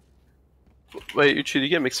 Wait, Uchi, do you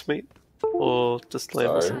get mixed meat? Or just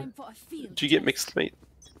lamb? Sorry. Time for a field. Do you get mixed meat?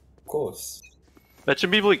 Of course.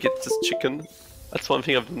 Imagine people who get just chicken. That's one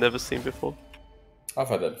thing I've never seen before. I've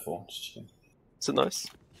had that before. Just chicken. Is it nice?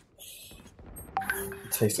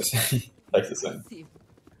 It tastes the same. Tastes the same.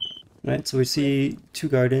 Right, so we see 2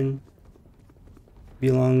 Garden.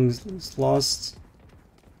 Belongs is lost.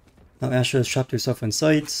 Now Astra has trapped herself in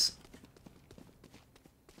sight.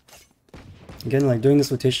 Again, like during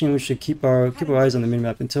this rotation, we should keep our eyes on the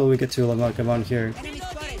minimap until we get to like around here.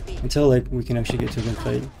 Until like we can actually get to a good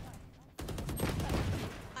fight.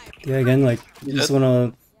 Yeah, again, like you just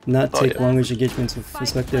wanna not Oh, take yeah. long range engagements with Spike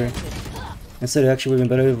Spectre. planted. Instead, it actually would have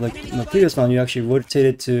been better if, like in the previous round, you actually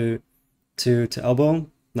rotated to elbow.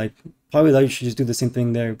 Like probably like you should just do the same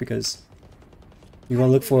thing there because you want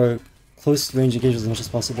to look for close range engagements as much as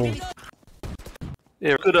possible.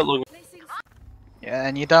 Yeah, good at long. Yeah,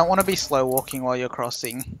 and you don't want to be slow walking while you're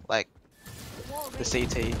crossing, like the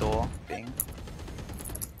CT door thing.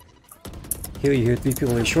 Here you hear 3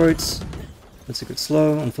 people in shorts. That's a good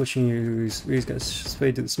slow. Unfortunately, you got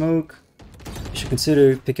sprayed to the smoke. You should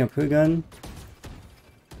consider picking up her gun.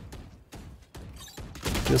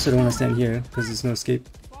 You also don't want to stand here because there's no escape.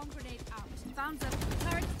 Bomb grenade out. Found them.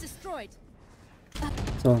 Turret destroyed.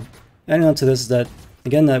 So, adding on to this is that,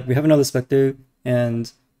 again, that we have another Spectre,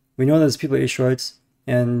 and we know there's people at shorts,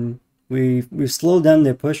 and we've slowed down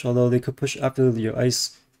their push, although they could push after your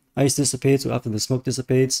ice dissipates or after the smoke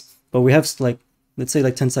dissipates. But we have like, let's say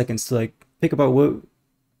like 10 seconds to like pick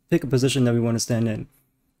a position that we want to stand in.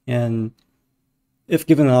 And if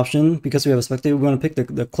given an option, because we have a Spectre, we want to pick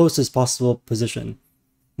the closest possible position.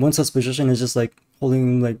 One such position is just like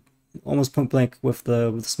holding like almost point blank with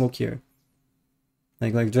the smoke here.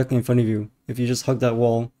 Like directly in front of you. If you just hug that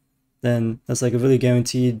wall, then that's like a really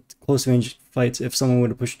guaranteed close range fight if someone were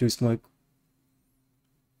to push through smoke.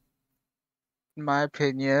 In my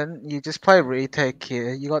opinion, you just play retake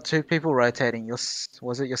here. You got 2 people rotating.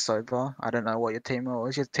 Was it your Soba? I don't know what your teammate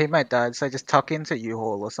was. Your teammate died, so just tuck into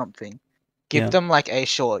U-Haul or something. Give Yeah. them like a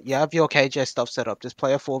short. You have your KJ stuff set up. Just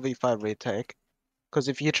play a 4v5 retake. Because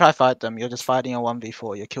if you try fight them, you're just fighting a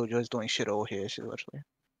 1v4. Your Killjoy's doing shit all here. She's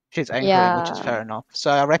anchoring, which is Yeah. fair enough.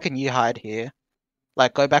 So I reckon you hide here.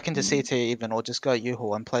 Like go back into CT even, or just go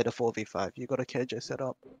U-Haul and play the 4v5. You got a KJ set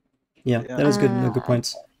up. Yeah, Yeah. that is good. A good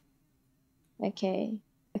point. Okay.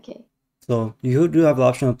 Okay. So you do have the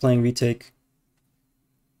option of playing retake.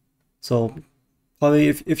 So probably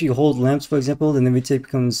if you hold lamps, for example, then the retake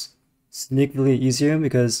becomes significantly easier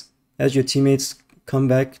because as your teammates come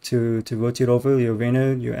back to rotate over your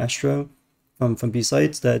Reyna, your Astra from B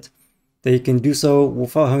sides, that they can do so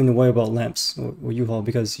without having to worry about lamps or U-Haul,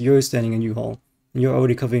 because you're standing in U-Haul and you're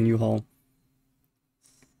already covering U-Haul.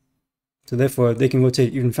 So therefore, they can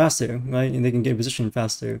rotate even faster, right? And they can get in position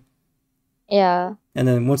faster. Yeah. And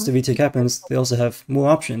then once the retake happens, they also have more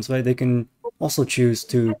options, right? They can also choose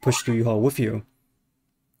to push through U-Haul with you.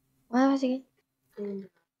 What was it?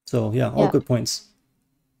 So yeah, all Yeah. good points.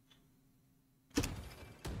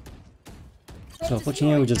 So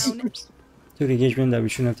unfortunately, we just took the engagement that we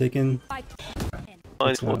shouldn't have taken.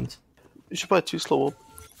 Next round. You should buy 2 slow one.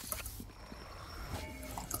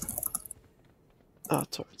 Ah,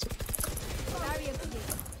 sorry.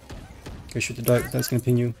 Okay, shoot the dart. That's gonna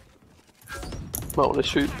ping you. Might want to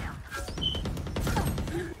shoot.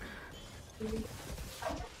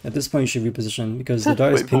 At this point, you should reposition because the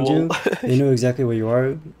dart has Wait for pinged you. wall. They know exactly where you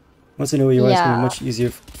are. Once they know where you are, it's gonna be Yeah. much easier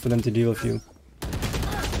for them to deal with you.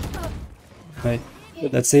 Right?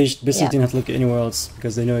 That Sage basically Yeah. didn't have to look anywhere else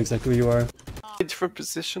because they know exactly where you are. Different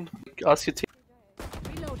position. Ask your team.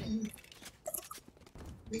 Reloading.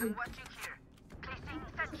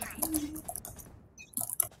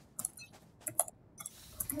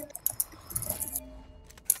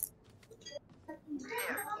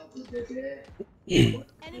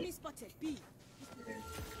 Enemy spotted. B.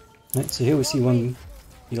 Right, so here we see one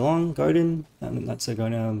Elon garden, and that's a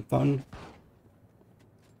garden fountain.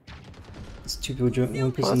 It's two people,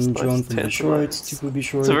 one person That's drawn nice. from the 10 shorts, tonight. two people be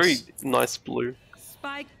shorts. It's a very nice blue.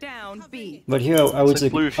 Spike down B. But here I would It's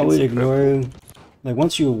like blue I would shades of ignore, like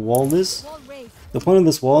once you wall this, Wall raised. the point of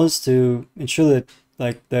this wall is to ensure that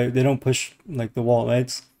like they don't push like the wall,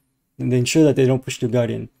 right? And they ensure that they don't push the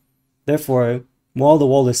guardian. Therefore, while the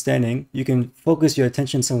wall is standing, you can focus your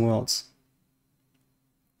attention somewhere else.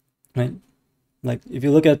 Right? Like if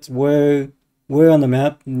you look at where on the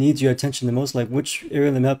map needs your attention the most, like which area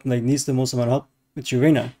of the map like needs the most amount of help, it's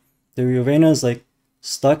Urena. The Urena is like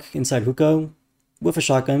stuck inside hookah with a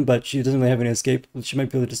shotgun, but she doesn't really have any escape. She might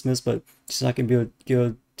be able to dismiss, but she's not gonna be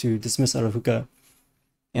able to dismiss out of hookah.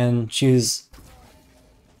 And she's,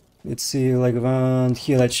 let's see, like around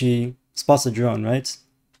here that she spots a drone, right?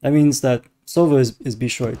 That means that Sova is B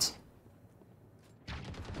short.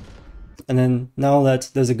 And then now that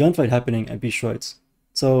there's a gunfight happening at B short.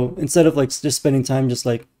 So instead of like just spending time just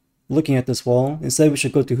like looking at this wall, instead we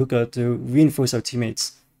should go to hookah to reinforce our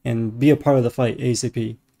teammates and be a part of the fight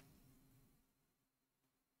ASAP.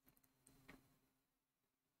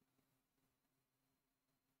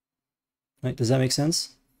 Right, does that make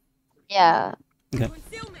sense? Yeah. Okay.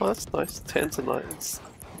 Oh, that's nice. 10 tonight.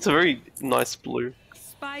 It's a very nice blue.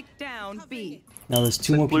 Spike down B. Now there's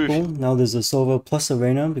two It's more like blue. people. Now there's a Sova plus a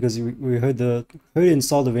Reyna because we heard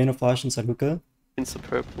install the Reyna flash inside hookah. It's a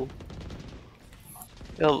purple.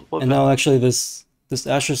 Yeah, what And about now actually this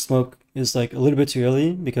Asher smoke is like a little bit too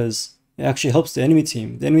early because it actually helps the enemy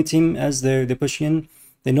team. The enemy team, as they're pushing in,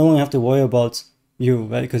 they no longer have to worry about you,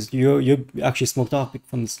 right? Because you're actually smoked off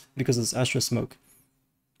because of this Asher smoke.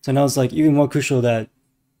 So now it's like even more crucial that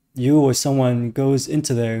you or someone goes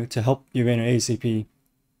into there to help your Reyna ASAP.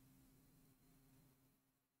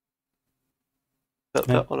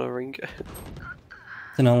 that on a ring?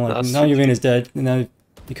 So now, like, That's now your Reyna's dead, and now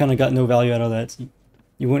you kind of got no value out of that.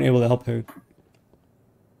 You weren't able to help her.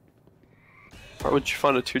 Or would you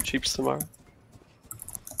find it too cheap tomorrow?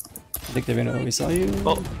 I think the Reyna already saw you.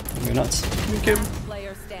 Oh, You're not. Kim.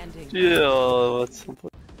 Player standing. Yeah, that's some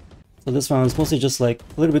point. So this round is mostly just like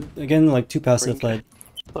a little bit, again, like too passive. Like,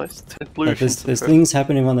 Nice. 10 blue. like there's things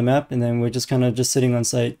happening on the map, and then we're just kind of just sitting on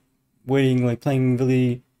site, waiting, like playing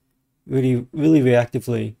really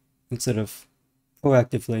reactively instead of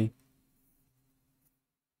proactively.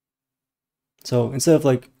 So instead of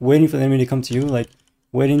like waiting for the enemy to come to you, like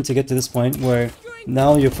waiting to get to this point where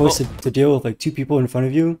now you're forced to deal with like two people in front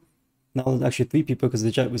of you. Now there's actually three people because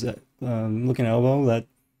the Jet was looking at elbow. That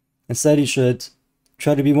instead you should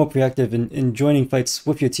try to be more proactive in joining fights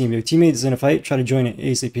with your team. Your teammate is in a fight, try to join it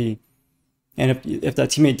ASAP. And if that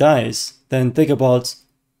teammate dies, then think about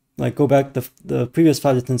like go back the previous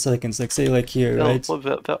 5 to 10 seconds. Like say like here, Yeah, right? what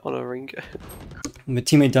about that on a ring? The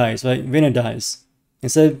teammate dies, right? Reyna dies.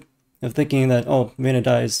 Instead of thinking that, oh, Reyna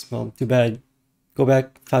dies, well, too bad, go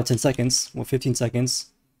back 5-10 seconds or 15 seconds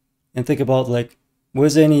and think about like,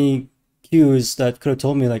 was there any cues that could have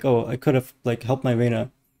told me like, oh, I could have like helped my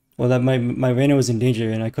Reyna, or that my Reyna was in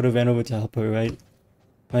danger and I could have ran over to help her, right?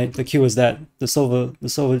 Right? The cue was that, the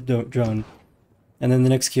Sova drone. And then the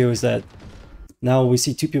next cue is that now we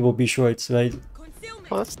see two people be shorts, right?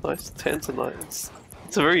 Oh, that's nice. 10 tonight. It's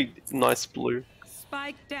a very nice blue.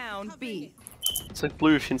 Spike down B. It's like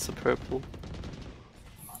blue with hints of purple.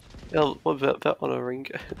 Yeah, what about that on a ring?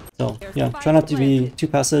 So yeah, try not to be too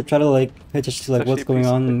passive. Try to like pay attention to like what's going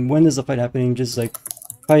on and when is the fight happening. Just like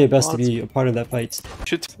try your best to be a part of that fight.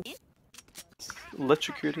 Should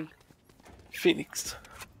electrocuting Phoenix.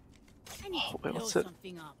 Oh wait, what's it?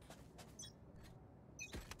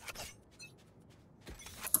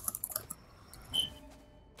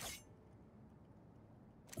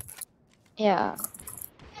 Yeah.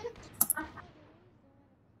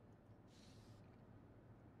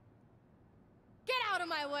 Get out of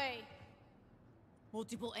my way!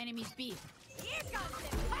 Multiple enemies B. Here comes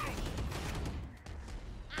the party!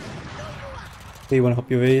 So you want to help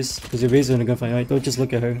your Raze because your Raze is in a gunfight, right? Don't just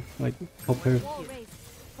look at her. Like help her. Wall raised.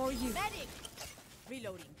 For you. Medic!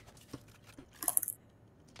 Reloading.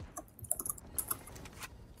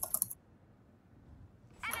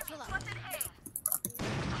 Satchel out.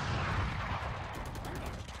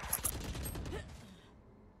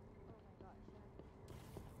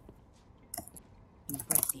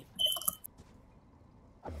 Impressive.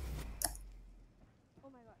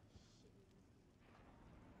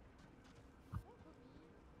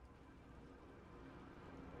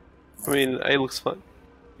 I mean, A looks fine.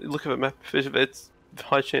 Look at the map. It's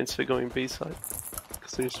high chance for going B side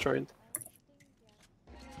because they're strained.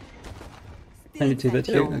 I need to do that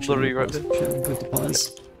Yeah, here. Actually, literally right there. with the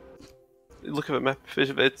pause. Look at the map.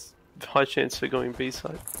 It's high chance for going B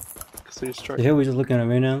side because they're So strained. here we're just looking at it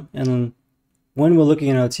right now, and then when we're looking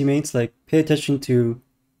at our teammates, like pay attention to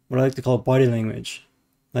what I like to call body language.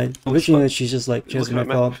 Like originally, she's just like she has Look a at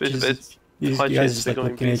the knife map. out. It's You high guys chance just for like going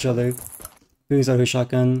looking at B each side other. Brings out her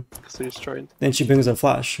shotgun. because they're strained. Then she brings her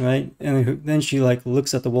flash, right? And then she like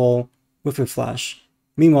looks at the wall with her flash.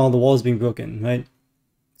 Meanwhile, the wall is being broken, right?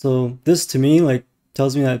 So this to me like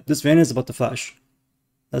tells me that this Vanna is about to flash.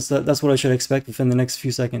 That's what I should expect within the next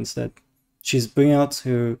few seconds. That she's bringing out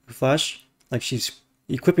her flash, like she's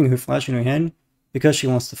equipping her flash in her hand because she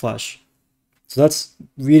wants to flash. So that's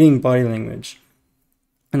reading body language.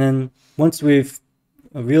 And then once we've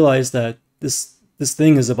realized that this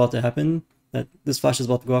thing is about to happen, that this flash is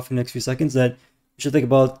about to go off in the next few seconds, that we should think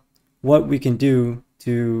about what we can do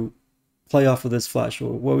to play off of this flash,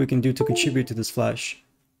 or what we can do to contribute to this flash.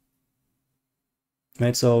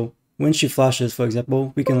 Right, so when she flashes, for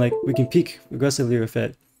example, we can peek aggressively with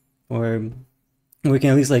it, or we can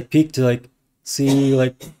at least like peek to like see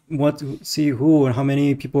who and how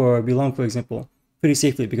many people are belong, for example, pretty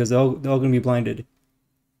safely because they're all gonna be blinded.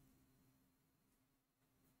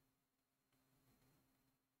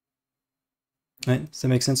 Right, does that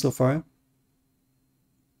make sense so far?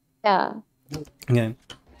 Yeah. Okay.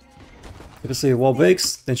 Obviously, a wall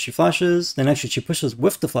breaks, then she flashes, then actually she pushes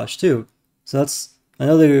with the flash too. So that's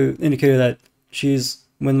another indicator that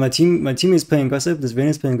when my team is playing aggressive, this Vayne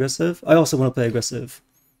is playing aggressive, I also want to play aggressive.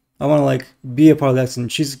 I want to like be a part of that,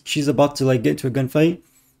 and she's about to like get into a gunfight.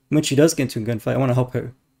 When she does get into a gunfight, I want to help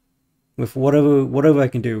her with whatever I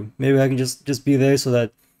can do. Maybe I can just be there so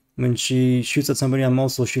that when she shoots at somebody, I'm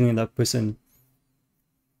also shooting at that person.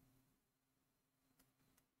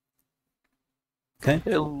 Okay.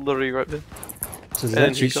 Yeah, literally right there. So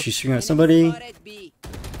that she's shooting at somebody,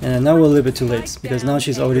 and now we're a little bit too late because now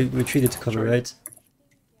she's already retreated to cover, right?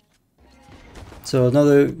 So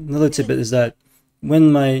another tidbit is that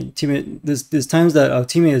when my teammate, there's times that our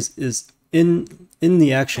teammate is in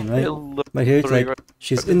the action, right? Right here, it's like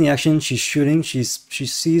she's in the action, she's shooting, she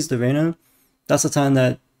sees the Reyna. That's the time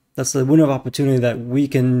that's the window of opportunity that we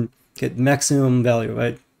can get maximum value,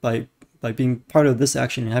 right? By being part of this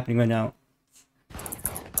action happening right now.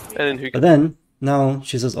 But then now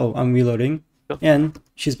she says, "Oh, I'm reloading," and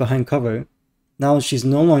she's behind cover. Now she's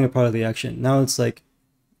no longer part of the action. Now it's like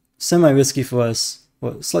semi-risky for us,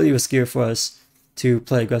 or slightly riskier for us to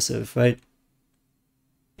play aggressive, right?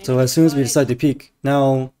 So as soon as we decide to peek,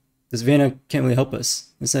 now this Vayne can't really help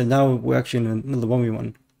us. Instead, now we're actually in another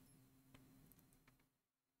 1v1.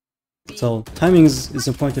 So timing is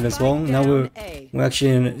important as well. Now we're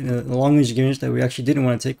actually in a long range game that we actually didn't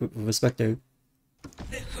want to take with Spectre.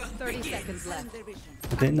 30 seconds left.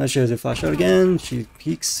 Okay, now she has her flash out again. She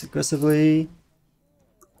peeks aggressively.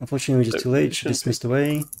 Unfortunately, we're just too late. She just missed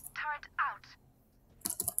away.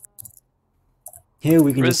 Here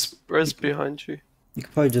we can res behind you. You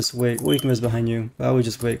could probably just wait. Or you can res behind you. But I would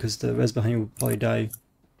just wait because the res behind you will probably die.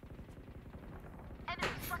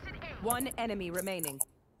 One enemy remaining.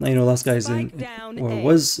 Now you know last guy's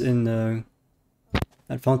was in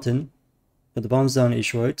at Fountain, but the bomb's down A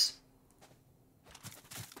short.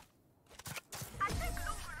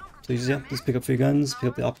 So yeah, just pick up 3 guns, pick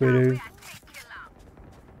up the operator.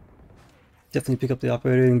 Definitely pick up the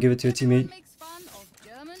operator and give it to your teammate. Makes fun of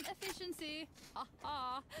German efficiency.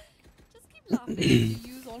 Just keep laughing if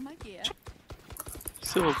you use all my gear.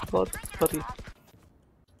 Silver blood, buddy.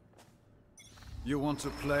 You want to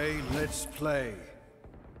play? Let's play.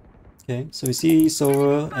 Okay, so we see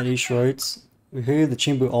Sova at A short. We hear the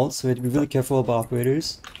chamber ult, so we have to be really careful about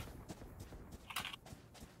operators.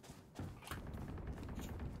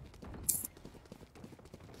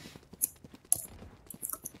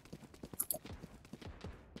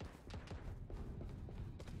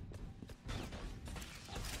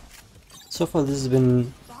 So far this has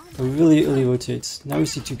been a really early rotate. Now we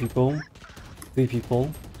see 2 people, 3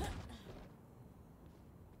 people.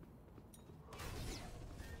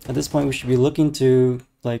 At this point we should be looking to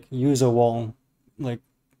like use a wall like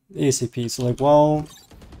ASAP. So like while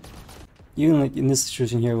even like in this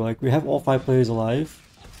situation here, like we have all 5 players alive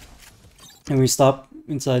and we stop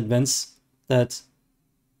inside vents, that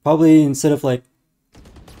probably instead of like,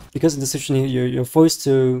 because of the situation here you're forced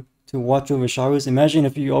to watch over showers. Imagine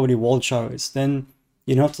if you already walled showers, then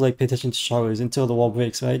you don't have to like pay attention to showers until the wall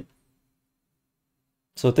breaks, right?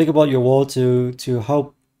 So think about your wall to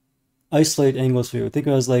help isolate angles for you. Think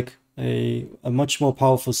of it as like a much more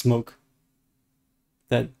powerful smoke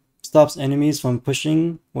that stops enemies from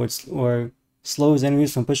pushing or slows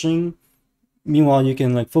enemies from pushing. Meanwhile, you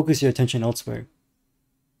can like focus your attention elsewhere.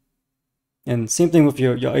 And same thing with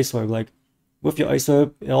your ice orb. Like with your ice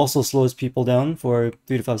orb, it also slows people down for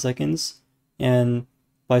 3 to 5 seconds, and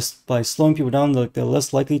by slowing people down, they're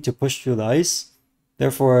less likely to push through the ice.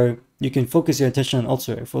 Therefore, you can focus your attention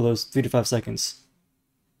elsewhere for those 3 to 5 seconds.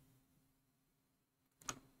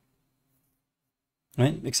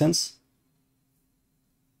 Right? Make sense?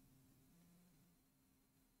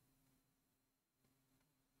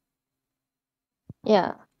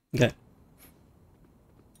 Yeah. Okay.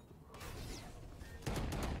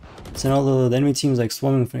 So now the enemy team is like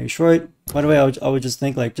swarming from A short. By the way, I would just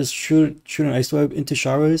think like just shoot an ice orb into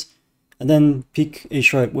showers, and then peek A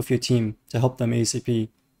short with your team to help them ASAP.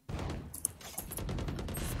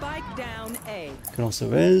 Spike down A. You can also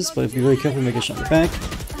res, but if you're really careful, make a shot in the back.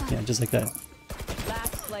 Yeah, just like that.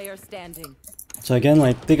 Last player standing. So again,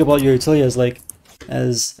 like think about your utility as like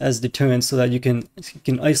as deterrence, so that you can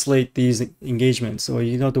isolate these engagements, so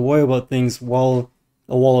you don't have to worry about things while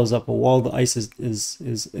a wall is up or while the ice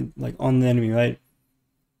is like on the enemy, right?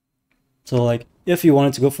 So like if you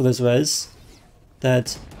wanted to go for this res,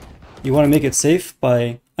 that you want to make it safe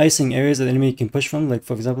by icing areas that the enemy can push from. Like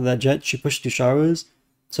for example, that jet, she pushed to showers.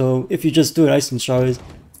 So if you just do it ice in showers,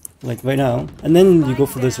 like right now, and then you go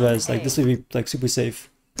for this res, like this would be like super safe.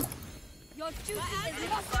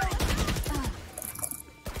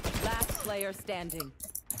 Last player standing.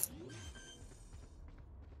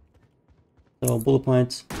 So bullet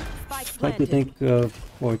point, try to think of,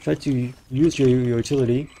 or try to use your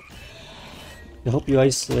utility to help you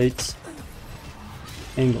isolate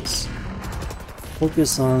angles.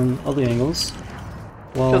 Focus on other angles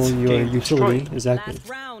while That's your game utility destroyed. is active. Last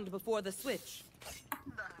round before the switch.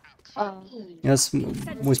 That's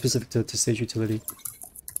more specific to stage utility.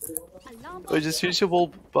 Or just use your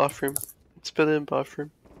wall bathroom. It's better in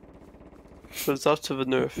bathroom. But it's after the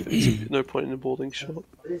nerf. It's no point in the boarding shot.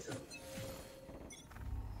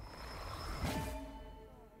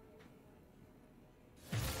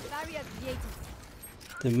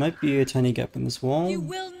 There might be a tiny gap in this wall. You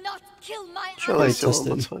will not kill my Sure, Quite I see all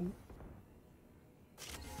the tested. time.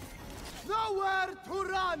 Nowhere to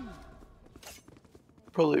run.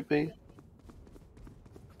 Probably be.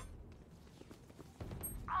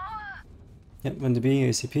 Yep, when the B,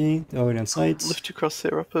 ACP, they're already on site. Lift your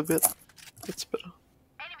crosshair up a bit. That's better.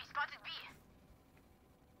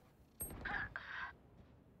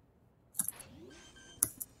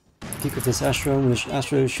 Peek with this Astro. When the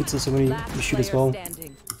Astro shoots at somebody, Last you shoot as player well.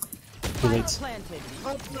 standing. Too late. Planted.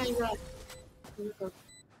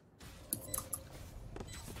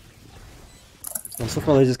 So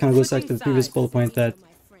far, it just kind of goes back to the previous bullet point that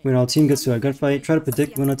when our team gets to a gunfight, try to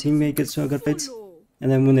predict when our teammate gets to a gunfight, and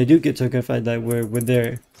then when they do get to a gunfight, that we're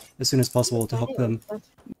there as soon as possible to help them.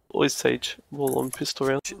 Always Sage. Wall on pistol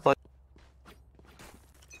round. Like,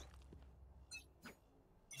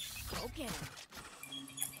 Okay.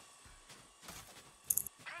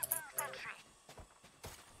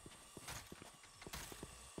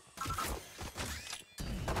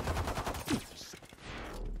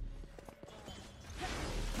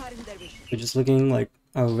 We're just looking like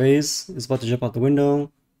our Raze is about to jump out the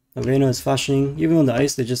window. Arena is flashing. Even on the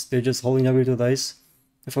ice, they're just holding everything to the ice.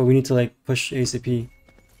 Therefore, we need to like push ACP.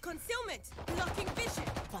 Concealment. Blocking vision.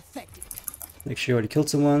 Pathetic. Like she already killed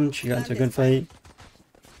someone. She got into a gunfight.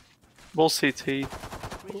 wall CT.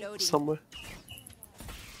 Reloading. Somewhere.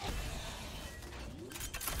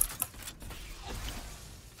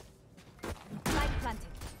 Light planted.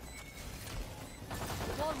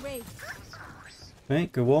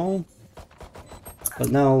 Right, good wall. But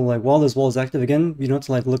now, like, while this wall is active again, you don't have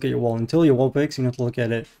to like look at your wall. Until your wall breaks, you don't have to look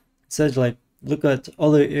at it. Instead, like, look at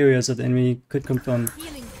other areas that the enemy could come from.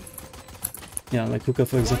 Yeah, like hookah,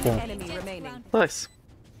 for example. Enemy remaining. Nice.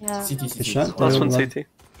 Yeah. CT, Good CT. shot. Last one Last- CT.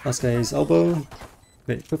 Last guy's elbow.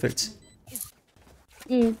 Great, perfect.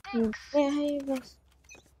 Yeah, hey, boss.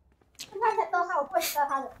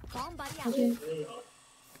 Okay.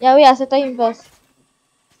 Yeah, wait, I settle him first.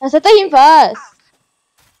 I settle him first.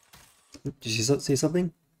 Did you say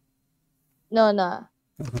something? No, no.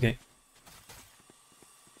 Oh, okay.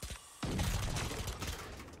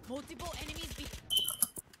 Multiple enemies be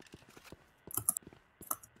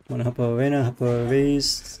Wanna hop a arena, hop a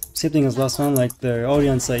raise. Same thing as last one, like they're already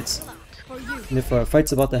on sites. And if a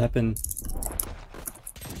fight's about to happen.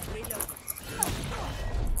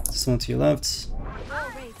 This one to your left.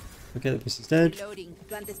 Okay, that person's dead. loading.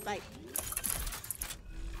 Plant the spike.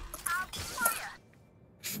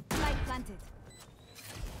 Spike planted.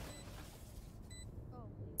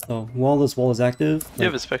 So while this wall is active, You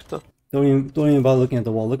have like, a Spectre. don't even bother looking at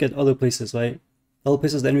the wall. Look at other places, right? Other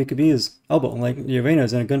places the enemy could be is elbow, like the arena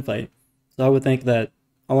is in a gunfight. So I would think that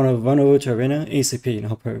I want to run over to arena ACP and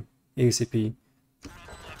help her ACP.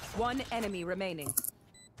 One enemy remaining.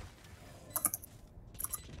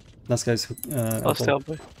 Last guy's Last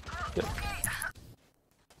elbow. elbow. Yep.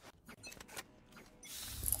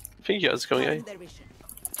 I think you guys are going A.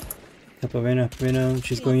 Help arena,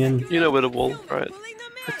 she's going in. You know where the wall, right?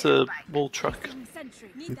 It's a wall truck.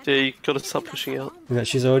 They gotta stop pushing out. Yeah,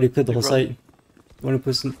 she's already cleared the whole Run. site. The only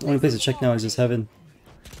place to check now is just heaven.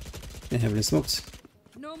 And heaven is smoked.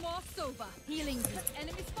 No more sober. Healing.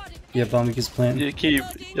 Enemy spotted. Yeah, bomb we just plant. You keep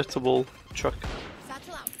get the wall truck.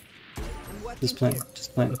 Satchel out. Just plant.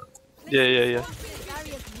 Just plant. Yeah.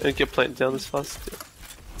 Don't get planted down as fast.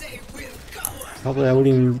 Yeah. Probably I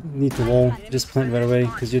wouldn't even need the wall. Just plant right away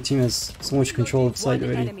because your team has so much control of the site One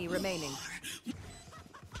already. enemy remaining.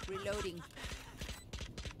 Reloading.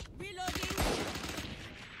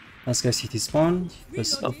 Last guy CT spawn.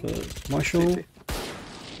 First Alpha Marshall.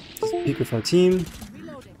 CT. Peek with our team.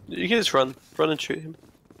 You can just run and shoot him.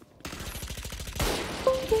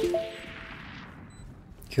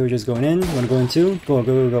 Kyoja's going in. Wanna go in too? Go.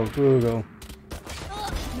 No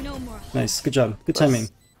more. Nice. Good job. Good timing.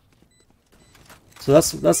 So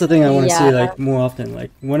that's the thing I want to see Yeah. like more often.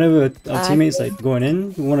 Like whenever our teammates like going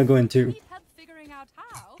in, we want to go in too.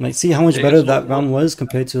 Like see how much Yeah, better that's that what- round was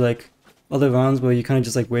compared to like other rounds where you kind of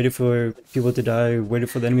just like waited for people to die, waited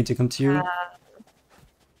for the enemy to come to you.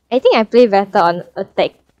 I think I play better on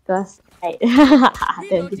attack because I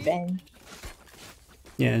than defend.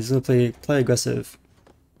 Yeah, just gonna play aggressive.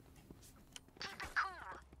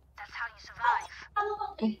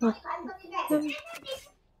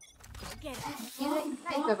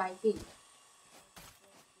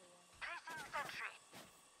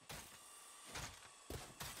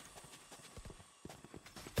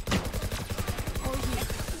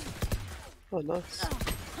 Oh, nice.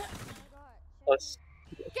 Nice.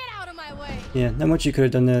 Get out of my way. Yeah, not much you could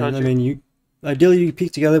have done there. How'd I you- mean, you ideally you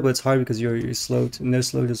peek together, but it's hard because you're slowed and they're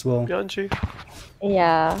slowed as well. Behind you.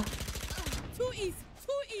 Yeah. Too easy.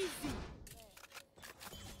 Too easy.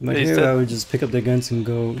 But He's here dead. I would just pick up the guns and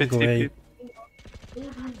go A. Pulling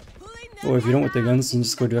Or if you don't want the guns, then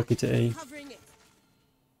just go directly to A. covering it.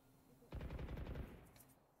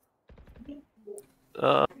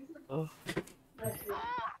 Uh,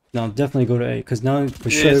 No, definitely go to A because now for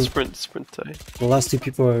yeah, sure sprint to A. the last two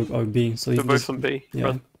people are B, so you They're can both just, on B. yeah,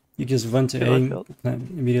 Run. you just run to Yeah, I A felt.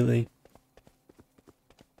 immediately.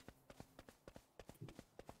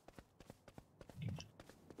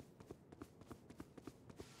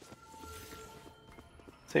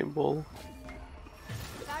 Same ball.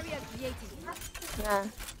 Barrier created. Yeah.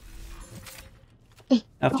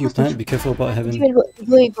 After you plant, be careful about heaven. Go.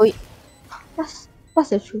 What's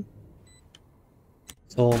the truth?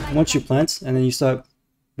 So once you plant, and then you start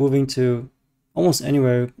moving to almost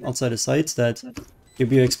anywhere outside the sites that you'll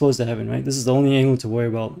be exposed to heaven, right? This is the only angle to worry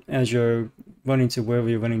about as you're running to wherever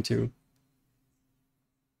you're running to.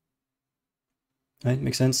 Right?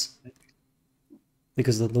 Makes sense?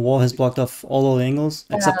 Because the wall has blocked off all the angles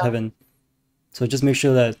except Yeah. heaven. So just make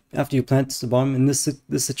sure that after you plant the bomb in this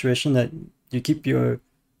situation that you keep your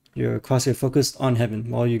crosshair focused on heaven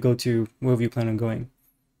while you go to wherever you plan on going.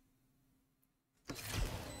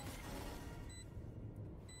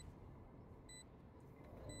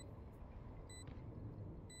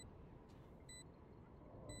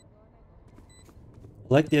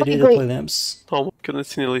 I like the idea to Okay, play lamps. Oh my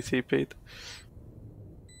goodness, he nearly TP'd.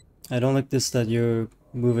 I don't like this that you're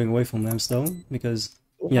moving away from lamps though, because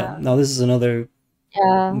yeah, Yeah. now this is another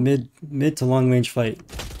Yeah. mid to long range fight.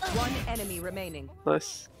 One enemy remaining.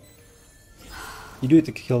 Nice. You do get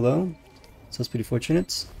the kill though, so it's pretty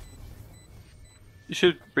fortunate. You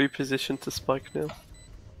should reposition to spike now.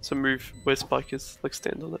 So move where spike is, like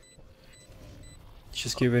stand on it.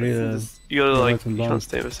 Just get ready to. You gotta get away like, from you bomb. can't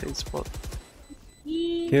stay in the same spot.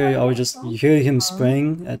 Here, I would just you hear him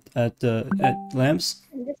spraying at lamps.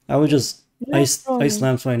 I would just ice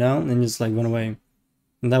lamps right now and just like run away,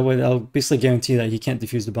 and that way I'll basically guarantee that he can't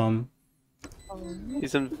defuse the bomb.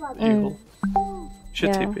 He's in evil. Should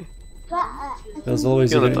Yeah. TP. Because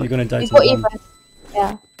always You're you're gonna die to People the bomb. even.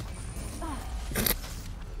 Yeah.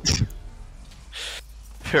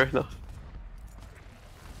 Fair enough.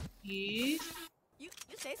 You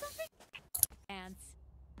say something? And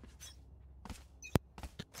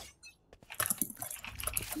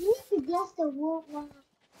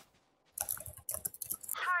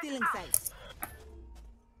Stealing sight.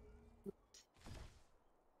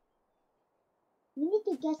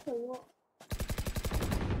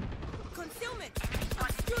 Concealment.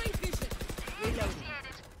 Obscuring vision.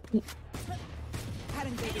 Reloading.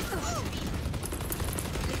 Cutting baby.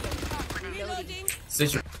 Reloading.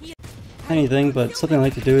 Sage, Anything, but something I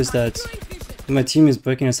like to do is that Obscuring vision. when my team is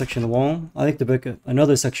breaking a section of the wall, I like to break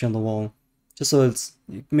another section of the wall, just so it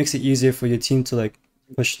makes it easier for your team to like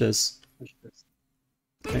push this.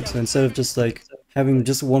 Okay, so instead of just like having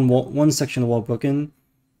just one section of the wall broken,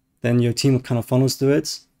 then your team kind of funnels through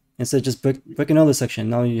it. Instead, just break another section.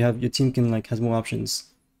 Now you have your team can like has more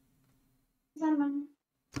options. Cutting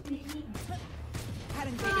baby.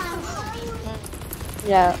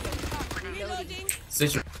 Yeah. Reloading.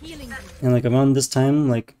 Sage, healing. And like around this time,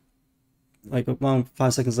 like around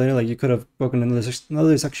 5 seconds later, like you could have broken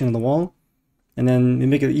another section of the wall, and then it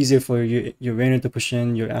make it easier for your Reyna to push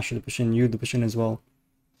in, your Asher to push in, you to push in as well.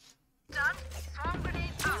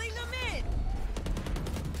 Pulling them in.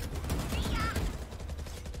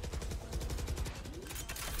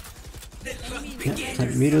 Yeah,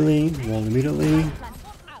 plant immediately, wall immediately,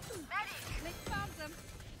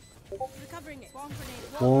 Recovering it.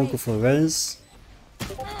 wall, go for a res.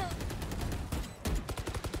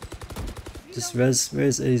 Just res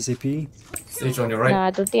ASAP. Sage on your No, right.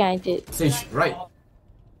 I don't think I did. Sage, right.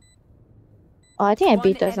 Oh, I think I One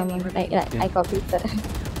baited enemy someone. Like Yeah. I got baited.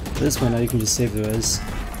 At this point now you can just save the res.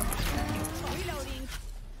 Reloading.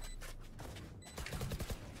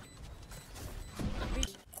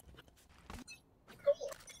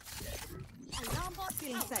 Alarm bot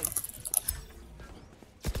stealing sight.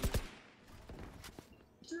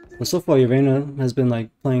 But so far, Reyna has been like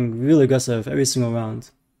playing really aggressive every single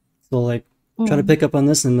round. So like, try to pick up on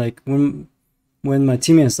this, and like when my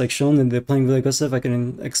teammates like shown that they're playing really aggressive, I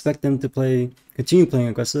can expect them to continue playing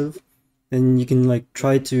aggressive. Then you can like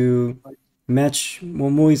try to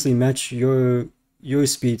more easily match your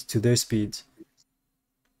speed to their speed.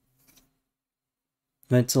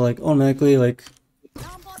 Right, so like automatically like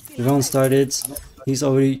the round started, she's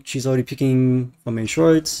already picking from a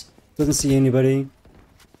short, doesn't see anybody.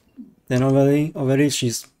 Then already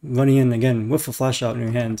she's running in again with a flash out in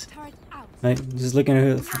her hand. Turret out. Right, just looking at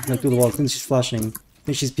her like through the wall. I think she's flashing. I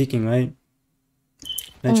think she's peeking, right?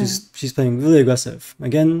 And she's playing really aggressive.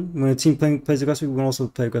 Again, when a team plays aggressive, we can also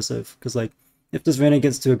play aggressive. Because like, if this Reyna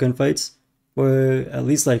gets to a gunfight, we're at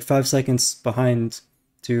least like 5 seconds behind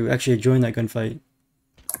to actually join that gunfight.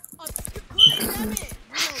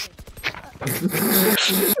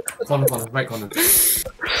 Corner, right corner. Piece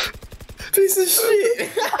of shit.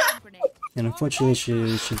 And unfortunately,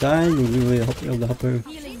 she died. We really able to help her.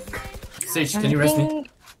 Sage, can you rest me?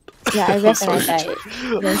 Yeah, I rest and I died.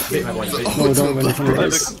 Wait, my boy, Sage. No, don't run in front of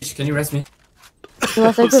us. Sage, can you rest me? It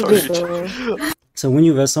was a good Sorry. bait though. So when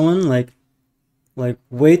you res someone, like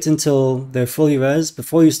wait until they're fully res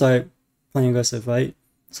before you start playing aggressive, right?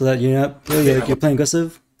 So that you're not really like, you're playing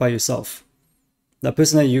aggressive by yourself. That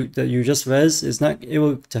person that you just res is not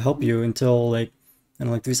able to help you until like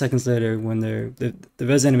 3 seconds later when the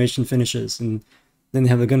res animation finishes, and then they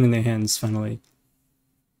have the gun in their hands finally.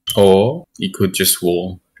 Or you could just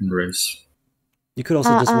wall and rest. You could also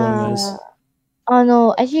just wall and res. Oh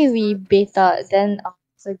no, actually we beta, then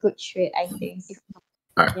it's a good trade, I think.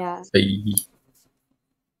 Alright. Yeah.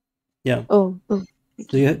 Yeah. Oh.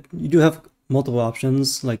 So you do have multiple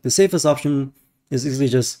options. Like the safest option is easily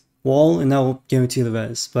just wall, and that will guarantee the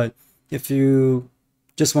res. But if you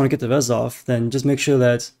just want to get the res off, then just make sure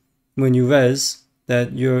that when you res,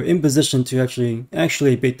 that you're in position to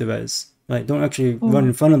actually bait the res. Right? Don't actually run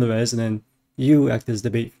in front of the res and then you act as the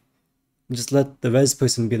bait. Just let the res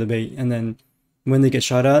person be the bait, and then when they get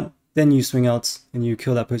shot at, then you swing out and you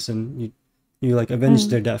kill that person. You like avenge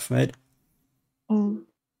their death, right?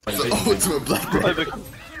 Ultimate black.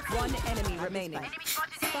 One enemy remaining.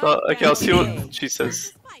 Okay, I'll see what she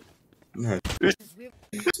says. No,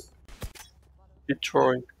 You're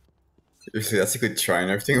drawing. that's a good try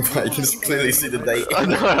and everything, but you can just clearly see the date.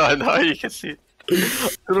 I know, you can see it.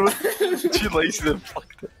 Too lazy to fuck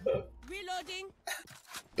it.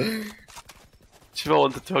 Reloading. She might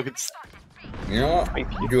want to talk it. You know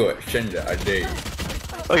what? Good, change it, I did.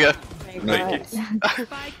 Okay. No, Thank you.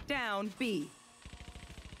 Spike down B.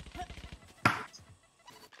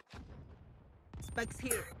 Spike's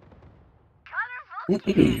here.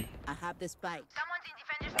 I have this spike.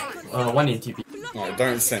 One in TP. No,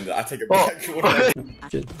 don't send it, I take it Oh. back.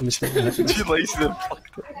 Shit, I missed that. Too lazy to fuck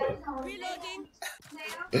it. Reloading.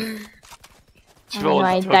 She I might know I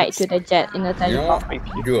want to died talk to the jet in the You know teleport. what?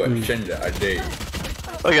 Thank you. Good, change it, I did.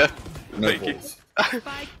 Okay. No Thank you. balls. Spike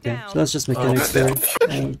Yeah, down. so that's just mechanics there.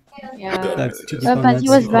 And Yeah. dive too deep But, on but that. he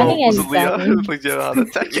was running Oh, was it and Leah? dying. Like, yeah, I'll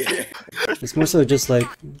attack it. It's more so just like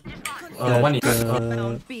One in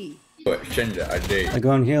Down B. Good, change it, I did. like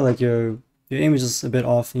on here, like your aim is just a bit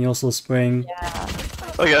off, and you're also spraying. Yeah.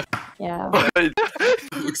 Okay. Yeah.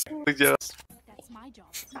 Like, yeah. That's my job.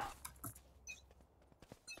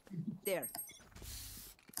 There.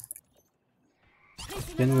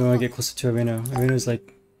 Then we want to get closer to Arena. Arena's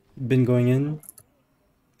like been going in.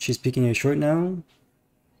 She's peeking a short now.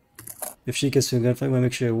 If she gets to a gunfight, we want to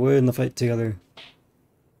make sure we're in the fight together.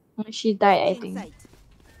 She died, I think.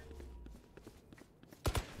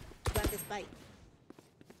 Got this spike.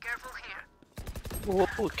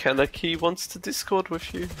 Oh, Kaneki wants to Discord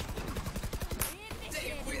with you.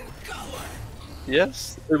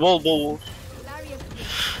 Yes? Whoa.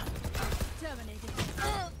 Terminated.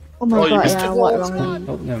 Oh my Oh, you god, missed yeah, it. what wrong?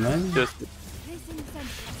 Oh, never mind. Yes. Placing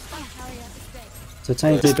sentry. Carrier escape. So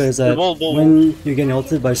tiny tip is that Whoa. when you're getting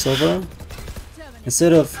ulted by Sova,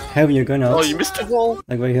 instead of having your gun out, Oh, you missed the wall.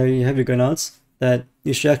 like right here you have your gun outs, that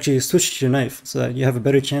you should actually switch to your knife so that you have a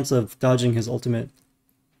better chance of dodging his ultimate.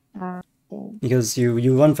 Okay. Because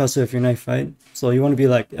you run faster with your knife, right? So you want to be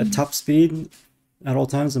like at top speed at all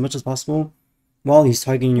times as much as possible while he's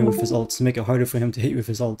targeting you with his ult to make it harder for him to hit you with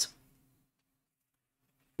his ult.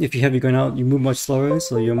 If you have your gun out, you move much slower,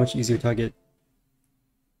 so you're a much easier target.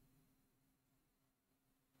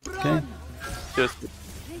 Okay? Yes.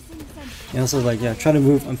 And also like, yeah, try to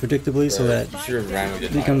move unpredictably so that You should have ran with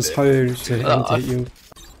it it. becomes harder to him to hit you.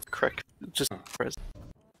 Correct. Just press.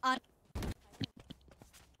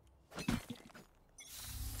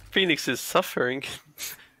 Phoenix is suffering.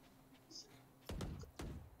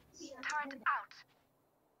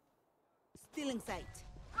 Still in sight.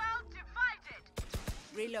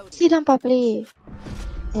 Reload. See them properly.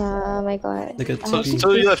 Yeah, oh my god. Like a So, TP.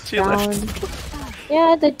 so you left, you Down. left.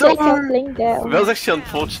 Yeah, the jet kept playing there. That was actually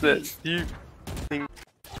unfortunate. You.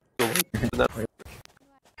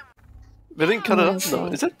 They didn't cut it up. No,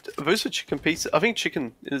 is that those are chicken pieces? I think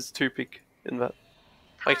chicken is too big in that.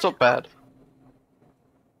 Like it's not bad,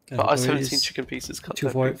 but I 17 chicken pieces cut Too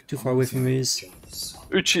that far away from these. big.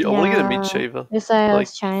 Uchi, I want to get a meat shaver. That's why I like,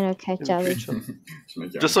 was trying to catch in up. future.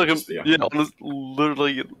 Just like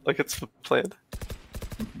literally like it's the plan.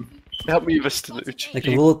 Help me invest in Uchi. Like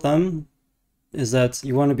a rule of thumb is that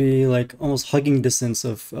you want to be like almost hugging distance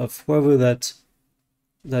of whoever that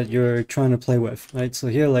you're trying to play with, right? So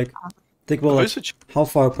here, like, think about like how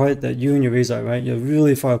far apart that you and your Raze are, right? You're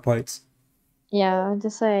really far apart. Yeah,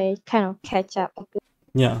 just like kind of catch up.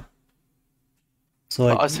 Yeah. So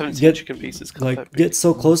like, 17 chicken pieces cut that like big. get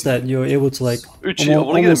so close that you're able to like Uchi, I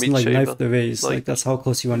wanna get a almost meat like shaver. knife the Raze. Like that's how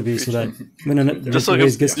close you want to be, so that Uchi. when the Just like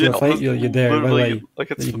Raze gets to a fight, yeah, you're there right literally, away.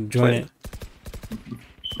 like it's that you can join planned. it.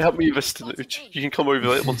 Help me invest in Uchi. You can come over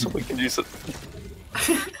there once someone can use it.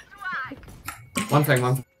 One thing.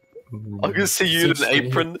 I'm gonna see you in an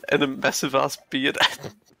apron and a massive ass beard.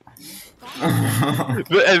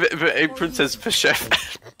 the apron says for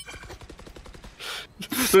chef.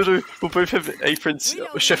 No, we'll both have aprons.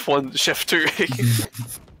 Chef 1, chef 2.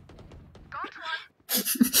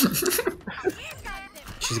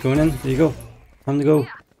 She's going in. There you go. Time to go.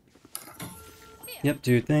 Yep,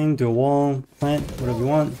 do your thing. Do a wall, plant, whatever you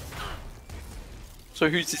want. So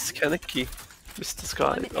who's this Kaneki? Mr.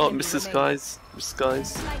 Sky. Oh, Mr. Skies. Mr.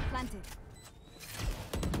 Skies. Light planted.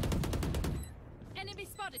 Enemy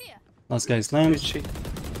spotted here. Last guy slammed. Uchi.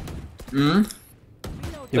 Hmm?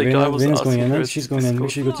 Yeah, That guy was Reina's going asking in. for She's going in. We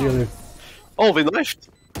should go together. Oh, they knifed.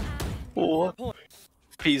 Oh,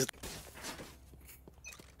 please.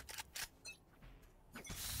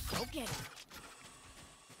 Okay.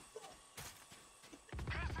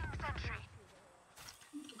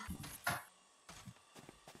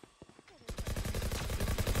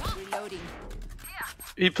 Reloading.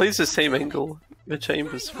 He plays the same angle. The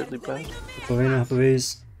chamber's really bad. Arena, half a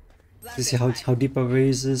raise. You see how deep our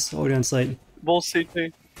raise is already on site. Ball CT.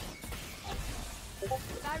 Barrier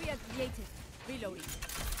created. Reloading.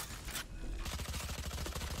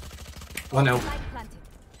 One L. Light planted.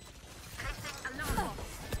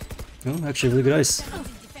 Oh, actually, really good ice.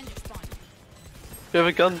 Defender spawn. You have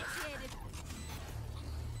a gun?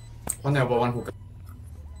 One L, but one hookah.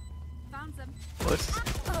 Found them. Nice.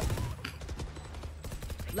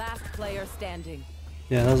 Last player standing.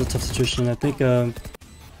 Yeah, that was a tough situation. I think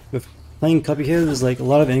with playing Cubby here, there's like a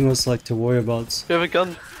lot of angles like to worry about You have a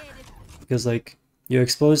gun? because like you're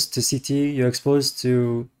exposed to CT, you're exposed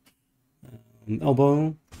to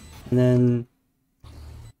elbow, and then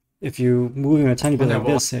if you move a tiny bit like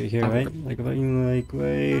this here, right? Like about you like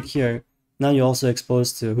right here, now you're also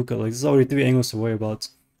exposed to hookah. Like there's already 3 angles to worry about.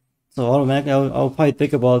 So automatically, I'll probably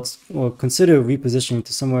think about or consider repositioning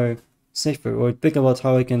to somewhere safer, or think about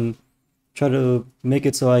how I can try to make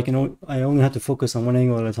it so I only have to focus on one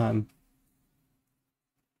angle at a time.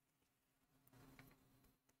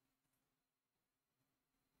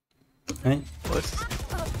 Right? Nice.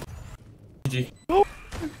 GG.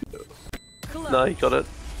 Nah, he got it.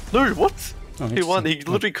 No, what? Oh, He won. He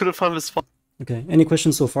interesting. literally could have found his spot. Okay. Any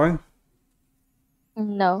questions so far?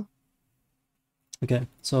 No. Okay.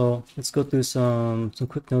 So let's go through some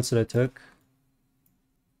quick notes that I took.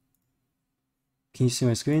 Can you see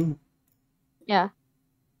my screen? Yeah.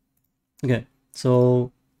 Okay.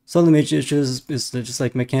 So some of the major issues is just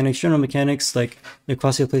like mechanics, general mechanics, like your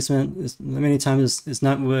crosshair placement is many times is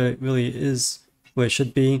not where it really is, where it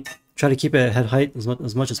should be. Try to keep it at head height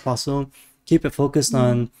as much as possible. Keep it focused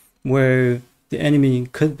on where the enemy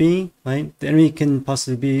could be, right? The enemy can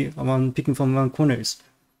possibly be peeking from around corners,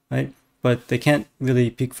 right? But they can't really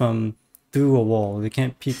peek from through a wall. They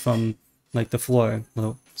can't peek from like the floor.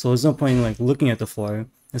 So there's no point in like looking at the floor.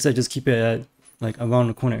 Instead, just keep it at like around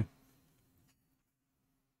the corner.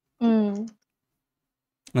 Mm.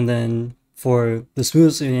 And then for the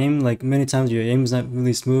smoothest aim, like many times your aim is not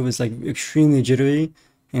really smooth. It's like extremely jittery,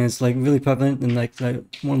 and it's like really prevalent in like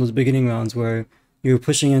one of those beginning rounds where you're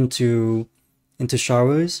pushing into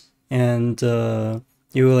showers and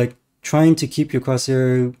you were like trying to keep your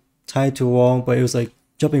crosshair tied to a wall, but it was like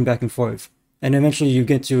jumping back and forth. And eventually you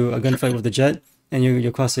get to a gunfight with the jet, and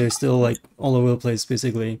your crosshair is still like all over the place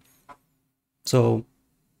basically. So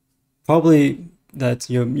probably that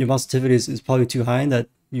your mouse sensitivity is probably too high, that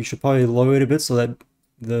you should probably lower it a bit so that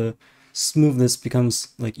the smoothness becomes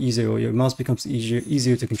like easier, or your mouse becomes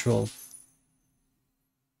easier to control.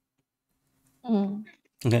 Mm.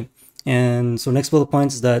 Okay, and so next bullet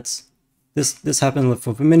point is that this happened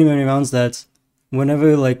for many rounds, that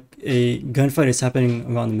whenever like a gunfight is happening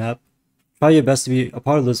around the map, try your best to be a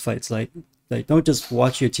part of those fights. Like don't just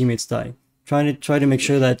watch your teammates die. Try to make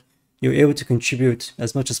sure that you're able to contribute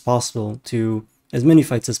as much as possible to as many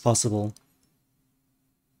fights as possible.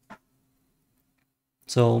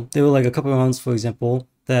 So there were like a couple of rounds, for example,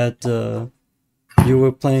 that you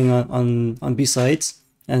were playing on B sides,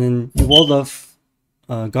 and then you walled off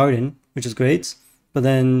Garden, which is great, but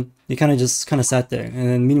then you kind of sat there, and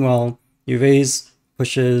then meanwhile your Raze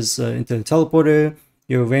pushes into the teleporter,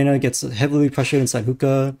 your Reyna gets heavily pressured inside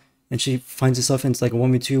hookah, and she finds herself into like a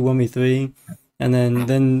 1v2, 1v3, and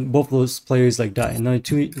then both of those players like die, and now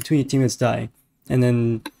two of your teammates die, and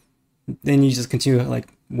then you just continue like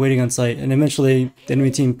waiting on site, and eventually the enemy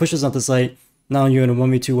team pushes onto site. Now you're in a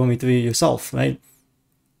 1v2, 1v3 yourself, right?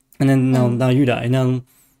 And then now you die. Now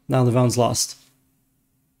the round's lost.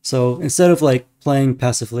 So instead of like playing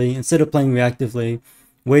passively, instead of playing reactively,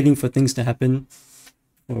 waiting for things to happen,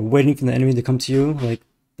 or waiting for the enemy to come to you, like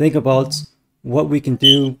think about what we can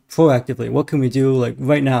do proactively. What can we do like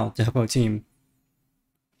right now to help our team?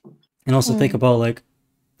 And also think about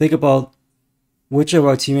which of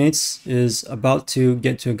our teammates is about to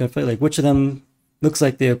get to a gunfight. Like which of them looks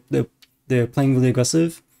like they're playing really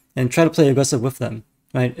aggressive, and try to play aggressive with them,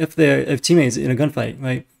 right? If teammates in a gunfight,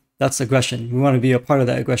 right, that's aggression. We want to be a part of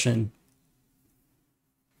that aggression.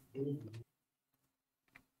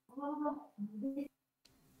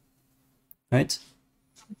 Right?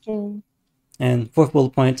 Okay. And fourth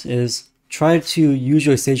bullet point is try to use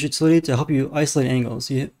your stage utility to help you isolate angles.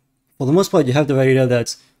 For the most part, you have the right idea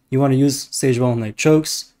that you want to use stage well in like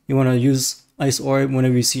chokes. You want to use ice orb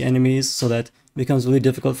whenever you see enemies, so that it becomes really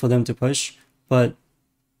difficult for them to push. But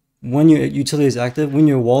when your utility is active, when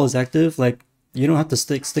your wall is active, like you don't have to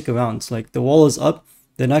stick around. Like the wall is up,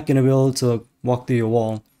 they're not gonna be able to walk through your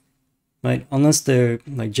wall, right? Unless they're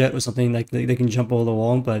like Jet or something, like they can jump over the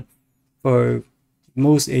wall. But for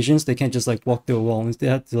most agents, they can't just like walk through a wall. They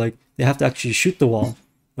have to actually shoot the wall,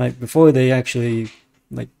 right, before they actually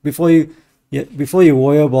like before you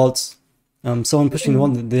worry about someone pushing the wall,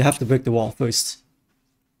 they have to break the wall first.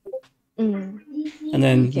 And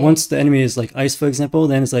then Okay. once the enemy is like ice, for example,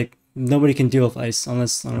 then it's like nobody can deal with ice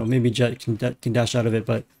unless, I don't know, maybe Jet can dash out of it,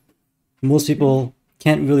 but most people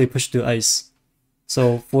can't really push through ice.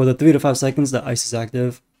 So for the 3 to 5 seconds that ice is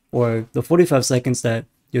active, or the 45 seconds that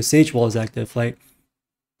your sage wall is active, like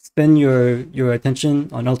spend your attention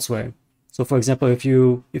on elsewhere. So for example, if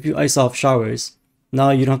you ice off showers,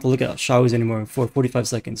 now you don't have to look at showers anymore for 45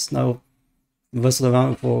 seconds. Now the rest of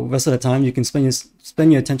the time you can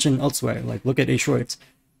spend your attention elsewhere, like look at a short,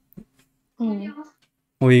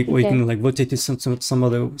 or you can like rotate to some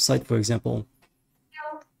other site, for example.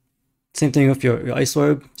 Same thing with your ice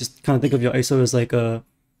orb. Just kind of think of your ice orb as like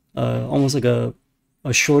almost like a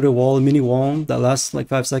shorter wall, a mini wall that lasts like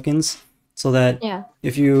 5 seconds, so that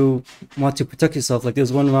if you want to protect yourself, like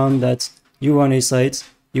there's one round that you were on a site,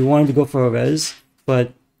 you wanted to go for a res,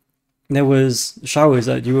 but there was showers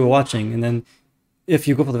that you were watching, and then if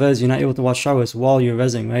you go for the res, you're not able to watch showers while you're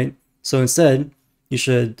resing, right? So instead, you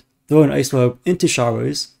should throw an ice orb into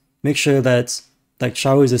showers, make sure that like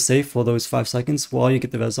showers is safe for those 5 seconds while you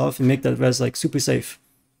get the res off, and make that res like super safe.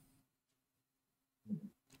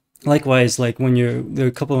 Likewise, like when there are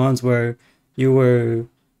a couple of rounds where you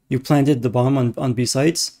planted the bomb on B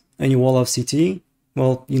sites and you wall off CT,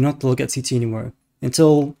 well, you don't have to look at CT anymore.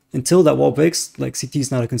 Until that wall breaks, like CT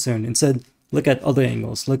is not a concern. Instead, look at other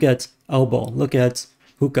angles. Look at elbow. Look at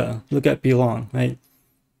hookah. Look at belong, right?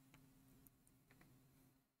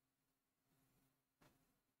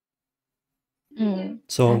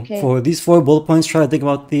 So for these 4 bullet points, try to think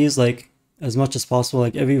about these like as much as possible,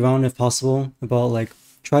 like every round if possible, about like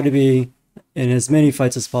try to be in as many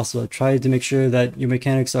fights as possible. Try to make sure that your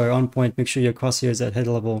mechanics are on point. Make sure your crosshair is at head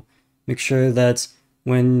level. Make sure that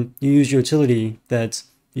when you use your utility, that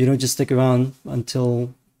you don't just stick around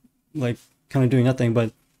until like kind of doing nothing,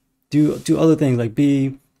 but do other things, like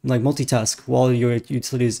be like multitask while your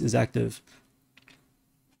utility is active.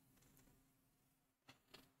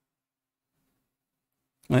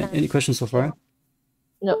 Right, any questions so far?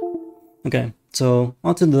 No. Okay, so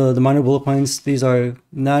onto the minor bullet points. These are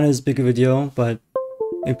not as big of a deal, but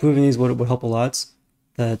improving these would help a lot.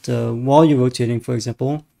 That while you're rotating, for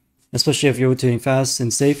example, especially if you're rotating fast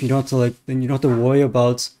and safe, you don't have to worry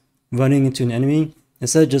about running into an enemy.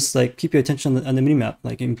 Instead, just like keep your attention on the minimap,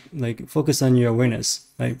 like focus on your awareness,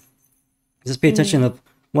 right? Just pay attention of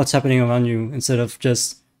what's happening around you instead of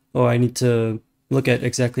just, oh, I need to look at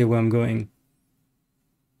exactly where I'm going.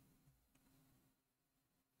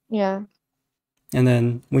 Yeah. And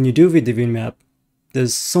then when you do read the minimap,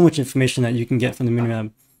 there's so much information that you can get from the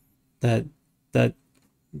minimap that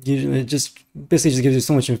it just basically just gives you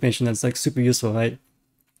so much information that's like super useful, right?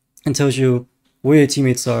 And tells you where your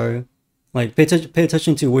teammates are. Like pay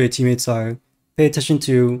attention to where your teammates are. Pay attention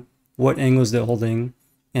to what angles they're holding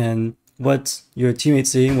and what your teammates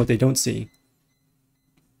see and what they don't see.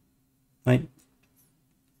 Right?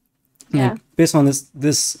 Yeah. And based on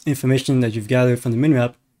this information that you've gathered from the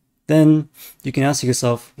minimap, then you can ask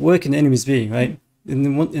yourself, where can the enemies be, right?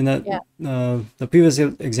 The previous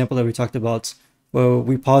example that we talked about, where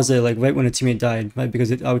we paused it like right when a teammate died, right? Because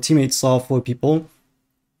our teammate saw 4 people,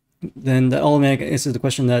 then that automatically answers the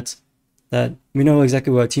question that we know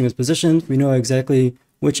exactly where our team is positioned. We know exactly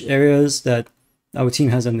which areas that our team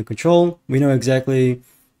has under control. We know exactly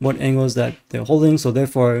what angles that they're holding. So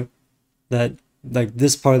therefore, that like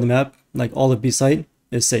this part of the map, like all of B site,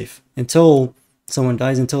 is safe until someone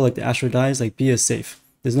dies. Until like the Astra dies, like B is safe.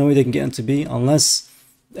 There's no way they can get into B unless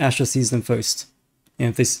Astra sees them first.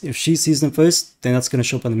 And if she sees them first, then that's going to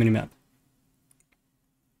show up on the minimap.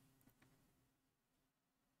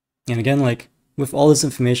 And again, like with all this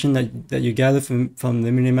information that you gather from the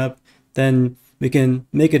minimap, then we can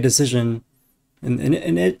make a decision,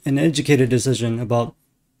 an educated decision about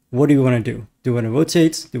what do we want to do. Do we want to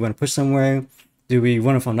rotate? Do we want to push somewhere? Do we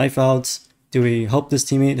run from knife outs? Do we help this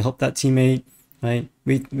teammate, help that teammate? Right?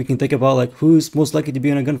 We can think about like who's most likely to be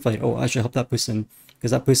in a gunfight. Oh, I should help that person because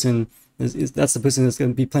that person that's the person that's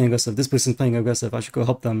going to be playing aggressive. This person's playing aggressive. I should go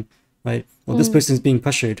help them. Right? Well, this person's being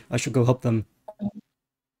pressured. I should go help them.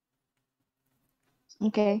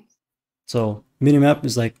 Okay. So minimap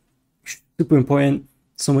is like super important.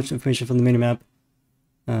 So much information from the minimap.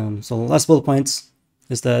 So last bullet points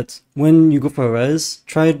is that when you go for a res,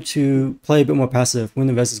 try to play a bit more passive when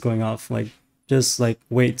the res is going off. Like just like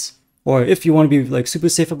wait. Or if you want to be like super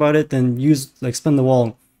safe about it, then use like spin the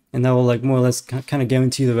wall, and that will like more or less kind of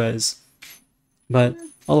guarantee the res. But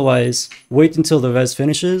otherwise, wait until the res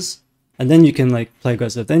finishes, and then you can like play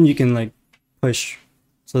aggressive. Then you can like push,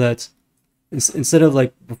 so that instead of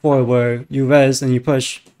like before where you res and you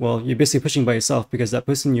push, well, you're basically pushing by yourself because that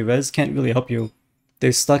person you res can't really help you.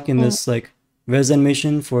 They're stuck in this like res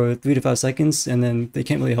animation for 3 to 5 seconds, and then they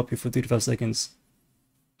can't really help you for 3 to 5 seconds.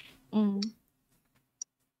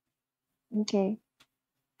 Okay.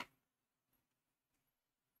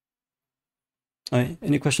 Alright,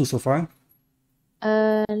 any questions so far?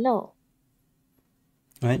 No.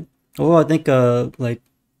 Right. Oh, I think like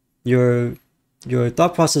your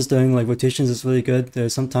thought process during like rotations is really good.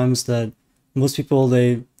 There's sometimes that most people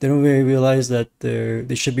they don't really realize that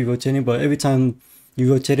they should be rotating, but every time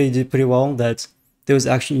you rotated, you did pretty well. That there was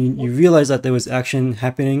action. You realize that there was action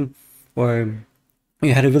happening, or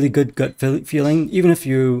you had a really good gut feeling, even if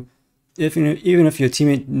your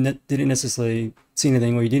teammate didn't necessarily see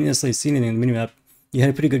anything, or you didn't necessarily see anything in the minimap. You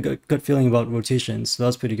had a pretty good gut feeling about rotations, so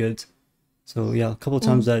that's pretty good. So yeah, a couple of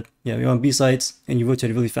times that you're on B sites and you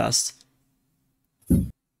rotated really fast.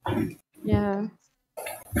 Yeah.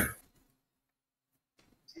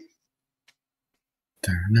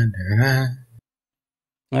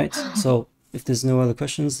 Right. So if there's no other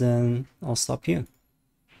questions, then I'll stop here.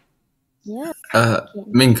 Yeah.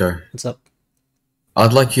 Mingo, What's up?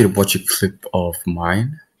 I'd like you to watch a clip of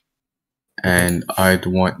mine, and I'd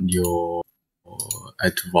want your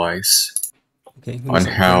advice Okay. on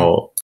how